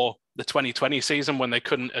before the 2020 season when they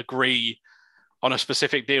couldn't agree on a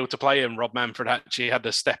specific deal to play, and Rob Manfred actually had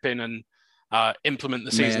to step in and implement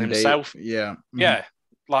the season himself. Yeah. Mm-hmm. Yeah.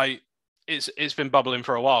 Like, it's been bubbling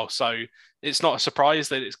for a while, so it's not a surprise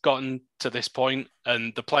that it's gotten to this point,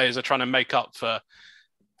 and the players are trying to make up for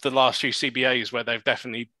the last few CBAs where they've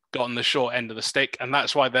definitely gotten the short end of the stick, and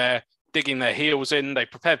that's why they're digging their heels in. They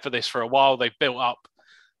prepared for this for a while. They've built up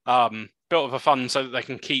a fund so that they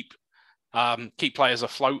can keep players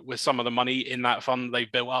afloat with some of the money in that fund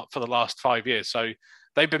they've built up for the last 5 years. So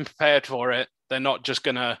they've been prepared for it. They're not just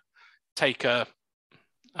going to take a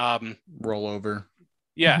rollover.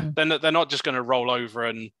 Yeah, mm-hmm. They're not just going to roll over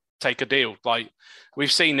and take a deal. Like,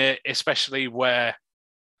 we've seen it, especially where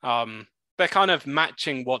they're kind of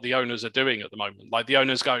matching what the owners are doing at the moment. Like, the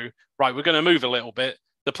owners go, right, we're going to move a little bit.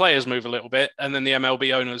 The players move a little bit, and then the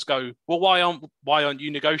MLB owners go, well, why aren't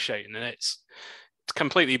you negotiating? And it's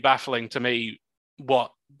completely baffling to me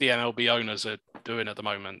what the MLB owners are doing at the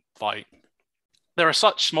moment. Like, there are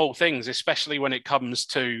such small things, especially when it comes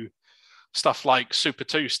to stuff like Super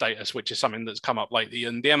 2 status, which is something that's come up lately.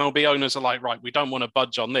 And the MLB owners are like, right, we don't want to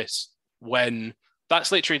budge on this, when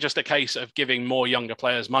that's literally just a case of giving more younger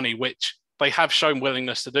players money, which they have shown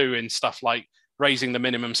willingness to do in stuff like raising the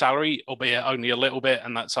minimum salary, albeit only a little bit.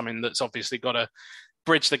 And that's something that's obviously got to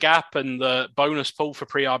bridge the gap. And the bonus pool for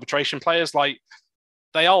pre-arbitration players, like,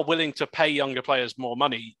 they are willing to pay younger players more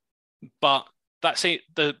money, but that's it.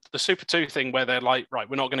 The Super 2 thing where they're like, right,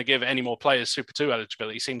 we're not going to give any more players Super 2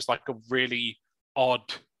 eligibility seems like a really odd.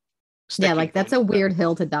 Yeah, like that's a weird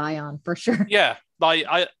hill to die on for sure. Yeah, like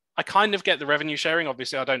I kind of get the revenue sharing.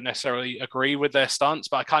 Obviously, I don't necessarily agree with their stance,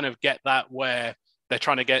 but I kind of get that where they're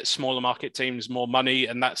trying to get smaller market teams more money,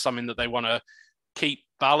 and that's something that they want to keep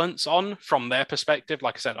balance on from their perspective.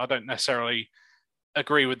 Like I said, I don't necessarily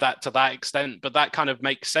agree with that to that extent, but that kind of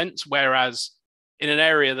makes sense. Whereas in an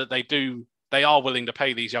area that they are willing to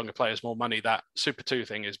pay these younger players more money, that Super 2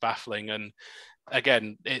 thing is baffling. And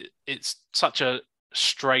again, it's such a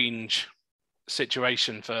strange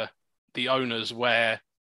situation for the owners where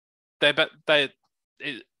they're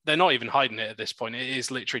not even hiding it at this point. It is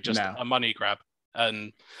literally just a money grab.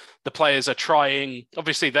 And the players are trying,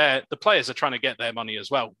 obviously the players are trying to get their money as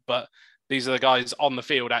well, but these are the guys on the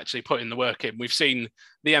field actually putting the work in. We've seen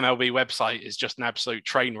the MLB website is just an absolute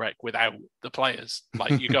train wreck without the players.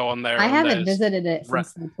 Like, you go on there. I haven't visited it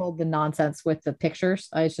since they pulled the nonsense with the pictures.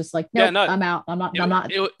 I was just like, nope, no, I'm out. I'm not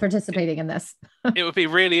participating in this. It would be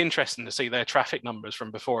really interesting to see their traffic numbers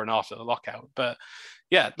from before and after the lockout. But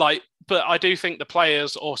yeah, but I do think the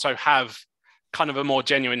players also have kind of a more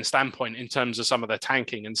genuine standpoint in terms of some of their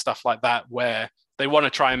tanking and stuff like that, where they want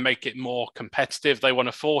to try and make it more competitive. They want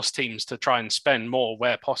to force teams to try and spend more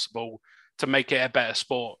where possible to make it a better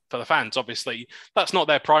sport for the fans. Obviously, that's not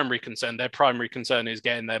their primary concern. Their primary concern is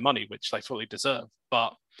getting their money, which they fully deserve.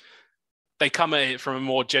 But they come at it from a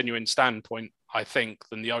more genuine standpoint, I think,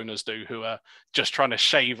 than the owners do, who are just trying to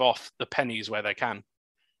shave off the pennies where they can.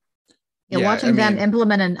 Yeah, watching them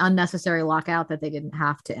implement an unnecessary lockout that they didn't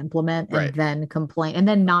have to implement and then complain and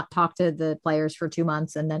then not talk to the players for 2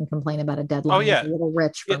 months and then complain about a deadline is a little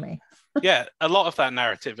rich for me. Yeah, a lot of that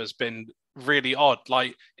narrative has been really odd.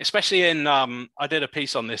 Like, especially in I did a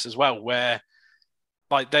piece on this as well, where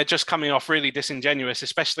like they're just coming off really disingenuous,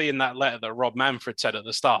 especially in that letter that Rob Manfred said at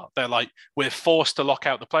the start. They're like, we're forced to lock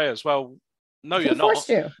out the players. Well, no, you're not.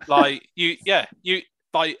 Like you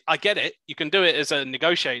like, I get it. You can do it as a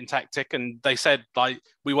negotiating tactic. And they said, like,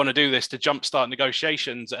 we want to do this to jumpstart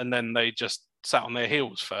negotiations. And then they just sat on their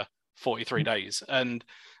heels for 43 days. And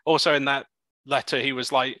also in that letter, he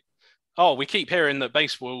was like, oh, we keep hearing that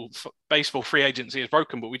baseball free agency is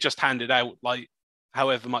broken, but we just handed out like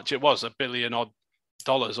however much it was, $1 billion odd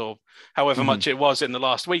or however much it was in the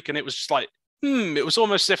last week. And it was just like, it was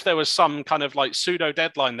almost as if there was some kind of like pseudo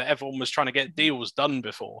deadline that everyone was trying to get deals done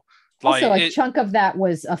before. Like, also, a chunk of that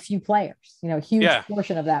was a few players. You know, a huge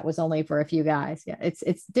portion of that was only for a few guys. Yeah,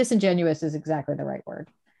 it's disingenuous is exactly the right word.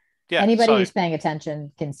 Yeah, anybody who's paying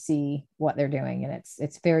attention can see what they're doing, and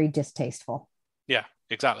it's very distasteful. Yeah,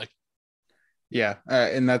 exactly. Yeah,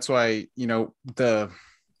 and that's why, you know,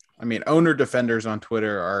 owner defenders on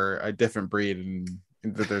Twitter are a different breed, and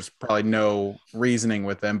that there's probably no reasoning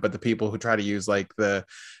with them. But the people who try to use like the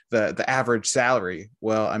average salary,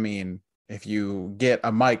 well, I mean, if you get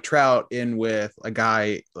a Mike Trout in with a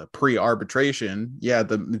guy pre-arbitration,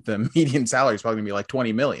 the median salary is probably gonna be like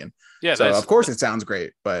 20 million. Yeah, so of course it sounds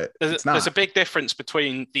great, but it's not. There's a big difference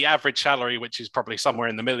between the average salary, which is probably somewhere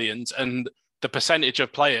in the millions, and the percentage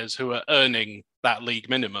of players who are earning that league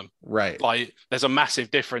minimum. Right. Like there's a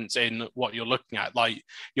massive difference in what you're looking at. Like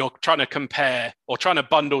you're trying to compare or trying to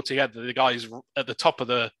bundle together the guys at the top of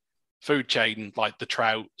the food chain, like the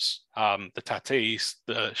Trouts, the Tatis,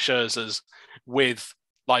 the Scherzers, with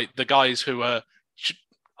like the guys who are,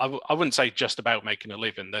 I wouldn't say just about making a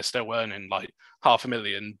living. They're still earning like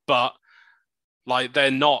 $500,000, but like they're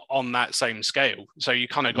not on that same scale. So you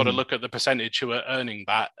kind of got to look at the percentage who are earning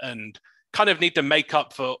that and kind of need to make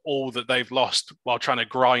up for all that they've lost while trying to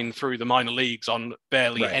grind through the minor leagues on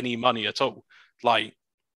barely any money at all. Like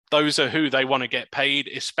those are who they want to get paid,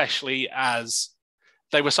 especially as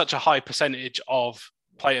they were such a high percentage of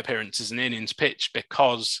play appearances and innings pitched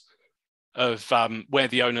because of where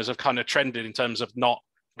the owners have kind of trended in terms of not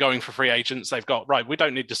going for free agents. They've got, right, we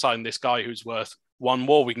don't need to sign this guy who's worth one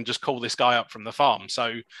more. We can just call this guy up from the farm.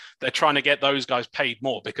 So they're trying to get those guys paid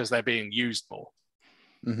more because they're being used more.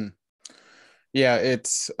 Mm-hmm. Yeah,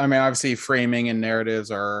 obviously framing and narratives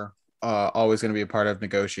are always going to be a part of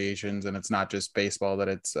negotiations, and it's not just baseball that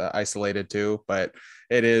it's isolated to, but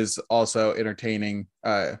it is also entertaining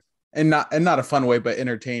and not a fun way, but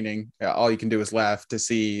entertaining. All you can do is laugh to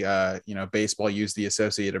see baseball use the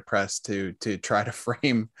Associated Press to try to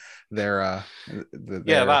frame their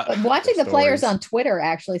watching the players on Twitter,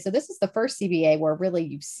 actually. So this is the first CBA where really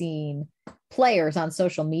you've seen players on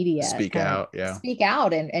social media speak out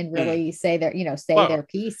and really say their their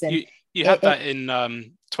piece. And you had that in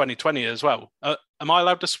 2020 as well. Am I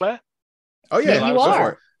allowed to swear? Oh yeah, you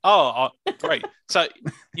are. Oh, great. So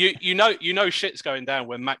you know shit's going down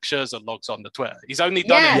when Max Scherzer logs on to Twitter. He's only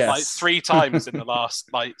done it like 3 times in the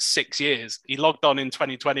last like 6 years. He logged on in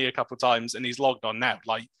 2020 a couple of times, and he's logged on now.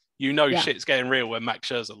 Like shit's getting real when Max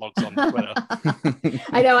Scherzer logs on to Twitter.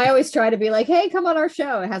 I know. I always try to be like, "Hey, come on our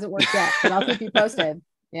show." It hasn't worked yet, but I'll keep you posted.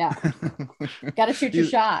 Yeah, got to shoot your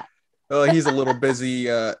shot. Well, he's a little busy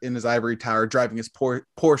in his ivory tower driving his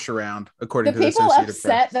Porsche around, according to the people Associated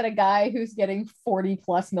upset Press. That a guy who's getting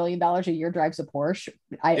 $40+ million a year drives a Porsche.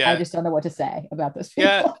 I just don't know what to say about this.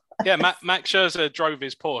 Yeah. Max Scherzer drove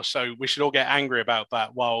his Porsche, so we should all get angry about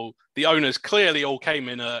that. While the owners clearly all came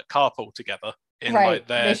in a carpool together in like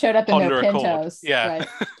their they showed up in Honda their Pintos. Yeah. Right.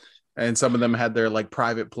 And some of them had their like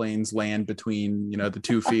private planes land between the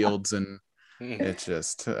two fields, and it's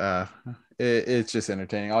just it's just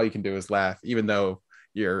entertaining. All you can do is laugh, even though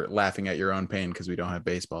you're laughing at your own pain because we don't have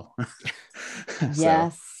baseball.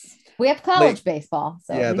 Yes, we have college baseball.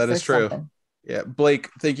 So yeah, that is true. Something. Yeah, Blake,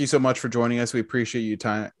 thank you so much for joining us. We appreciate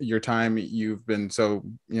your time. You've been so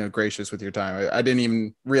gracious with your time. I didn't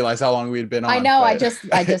even realize how long we had been on. I know. I just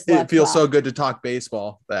it feels so good to talk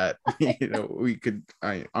baseball that we could.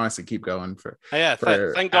 I honestly keep going for. Thank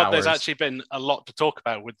God hours. there's actually been a lot to talk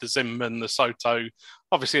about with the Zimmerman, the Soto,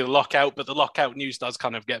 obviously the lockout, but the lockout news does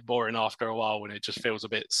kind of get boring after a while when it just feels a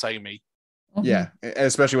bit samey. Yeah,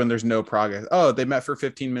 especially when there's no progress. Oh, they met for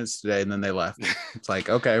 15 minutes today and then they left. It's like,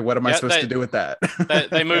 okay, what am I supposed to do with that?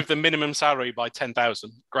 they moved the minimum salary by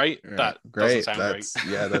 10,000. Great. Right. That great. Doesn't sound great.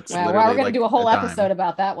 Yeah, that's wow, we're going to do a whole episode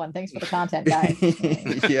about that one. Thanks for the content, guys.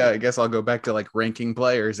 Yeah, I guess I'll go back to like ranking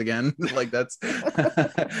players again. Like that's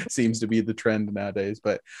seems to be the trend nowadays.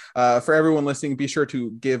 But for everyone listening, be sure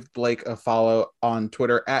to give Blake a follow on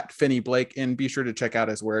Twitter at Finney Blake, and be sure to check out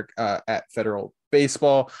his work at Federal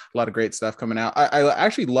Baseball. A lot of great stuff coming out. I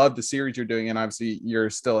actually love the series you're doing, and obviously you're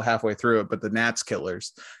still halfway through it, but the Nats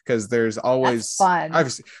Killers, because there's always fun.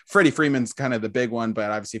 Obviously Freddie Freeman's kind of the big one,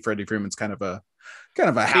 but obviously Freddie Freeman's kind of a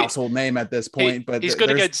household name at this point. But he's good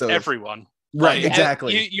against everyone. Right,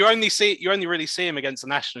 exactly. You only really see him against the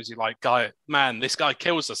Nationals. You're like, this guy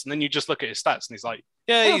kills us, and then you just look at his stats, and he's like,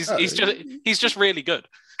 yeah, he's just really good.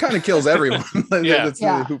 Kind of kills everyone. That's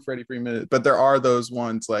yeah. Who Freddie Freeman is. But there are those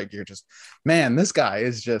ones like you're just, man, this guy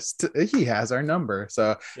is just, he has our number.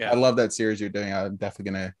 So I love that series you're doing. I'm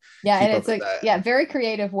definitely gonna and it's very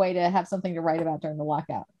creative way to have something to write about during the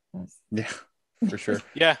lockout. Yeah. For sure.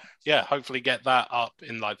 Yeah. Hopefully get that up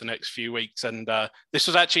in like the next few weeks. And this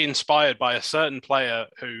was actually inspired by a certain player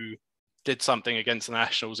who did something against the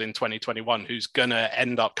Nationals in 2021, who's gonna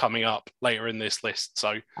end up coming up later in this list.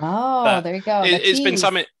 So there you go. It's been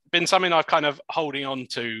something I've kind of holding on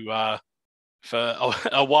to for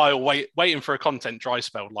a while, waiting for a content dry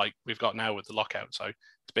spell like we've got now with the lockout. So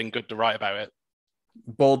it's been good to write about it.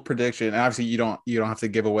 Bold prediction, and obviously you don't have to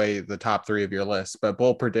give away the top 3 of your list, but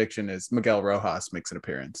bold prediction is Miguel Rojas makes an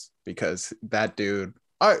appearance, because that dude,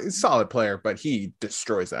 solid player, but he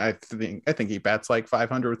destroys it. I think he bats like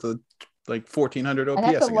 500 with a like 1400 OPS.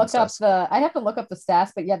 I'd have to look up the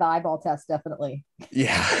stats, but yeah, the eyeball test definitely.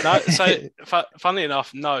 Yeah. Funnily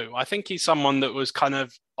enough, no, I think he's someone that was kind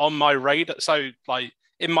of on my radar. So like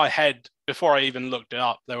in my head before I even looked it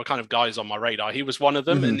up, there were kind of guys on my radar. He was one of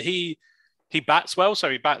them, and he bats well, so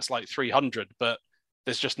he bats like 300, but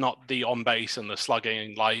there's just not the on base and the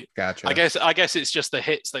slugging. Like, gotcha. I guess it's just the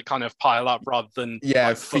hits that kind of pile up rather than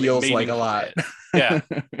it feels like a lot. Yeah.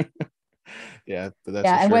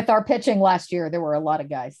 And with our pitching last year, there were a lot of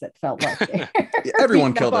guys that felt like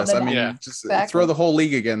everyone killed us. I mean, just throw the whole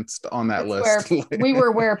league against on that list. We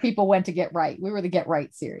were where people went to get right. We were the get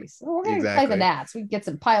right series. So we're going to play the Nats. We get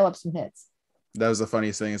pile up some hits. That was the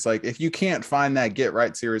funniest thing. It's like, if you can't find that get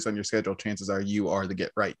right series on your schedule, chances are you are the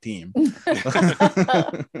get right team.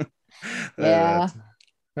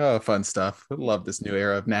 Fun stuff. I love this new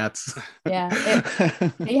era of Nats. You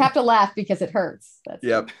have to laugh because it hurts.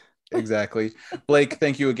 Exactly. Blake,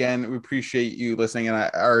 thank you again. We appreciate you listening,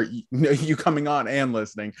 and you coming on and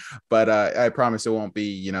listening, but I promise it won't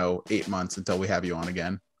be 8 months until we have you on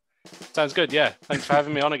again. Sounds good. Yeah, thanks for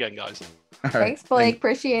having me on again, guys. Thanks, Blake.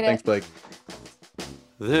 Appreciate it. Thanks, Blake.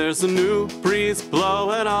 There's a new breeze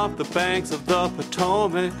blowing off the banks of the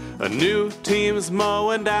Potomac. A new team's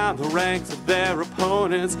mowing down the ranks of their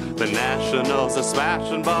opponents. The Nationals are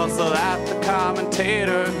smashing balls so that the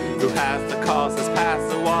commentator who has the calls has passed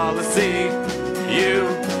the wall to see you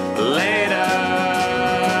later.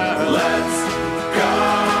 Let's go,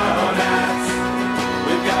 Nats.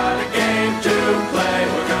 We've got a game to play.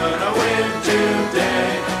 We're gonna win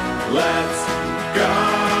today. Let's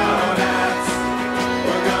go.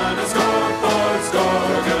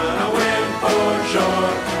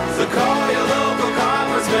 So call your local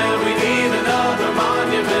congressman, we need another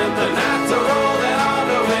monument. The Nats are rolling on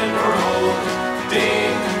to win for old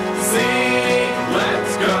DC.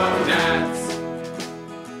 Let's go Nats.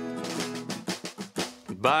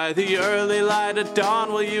 By the early light of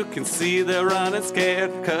dawn, well, you can see they're running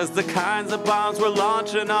scared, 'cause the kinds of bombs we're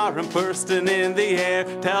launching are bursting in the air.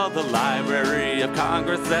 Tell the Library of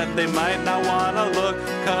Congress that they might not want to look,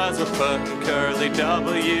 'cause we're putting curly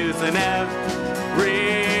W's in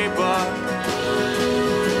every book.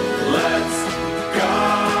 Let's go,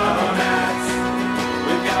 Nats.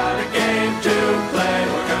 We've got a game to play.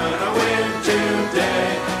 We're gonna win today.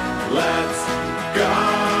 Let's go,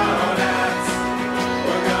 Nats.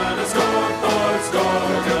 We're gonna score.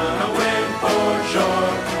 We're gonna win for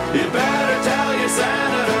sure. You better tell your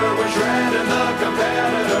senator we're shredding the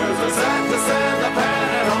competitors. We're set to send the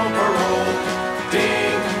pennant home parole.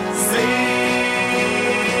 DC.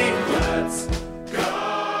 Let's go,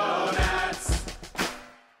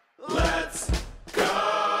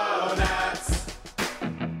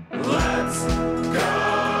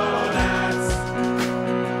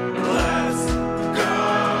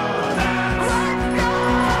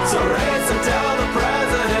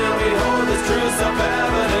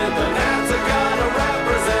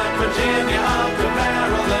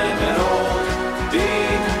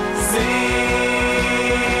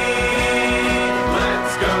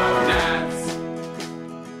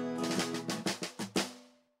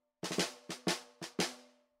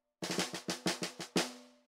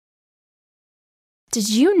 Did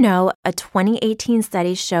you know a 2018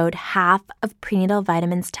 study showed half of prenatal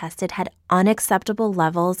vitamins tested had unacceptable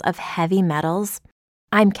levels of heavy metals?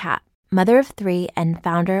 I'm Kat, mother of 3 and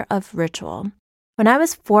founder of Ritual. When I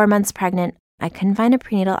was 4 months pregnant, I couldn't find a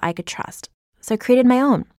prenatal I could trust, so I created my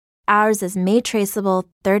own. Ours is made traceable,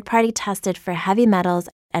 third-party tested for heavy metals,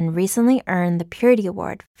 and recently earned the Purity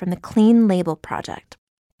Award from the Clean Label Project.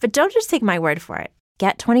 But don't just take my word for it.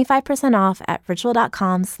 Get 25% off at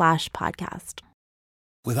ritual.com/podcast.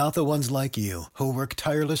 Without the ones like you, who work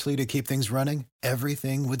tirelessly to keep things running,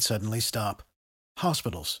 everything would suddenly stop.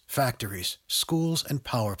 Hospitals, factories, schools, and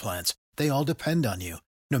power plants, they all depend on you.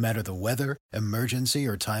 No matter the weather, emergency,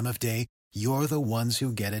 or time of day, you're the ones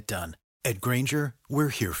who get it done. At Grainger, we're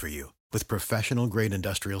here for you with professional-grade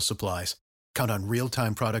industrial supplies. Count on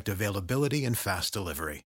real-time product availability and fast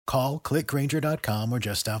delivery. Call, click Grainger.com, or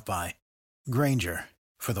just stop by. Grainger,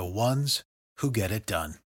 for the ones who get it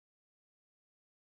done.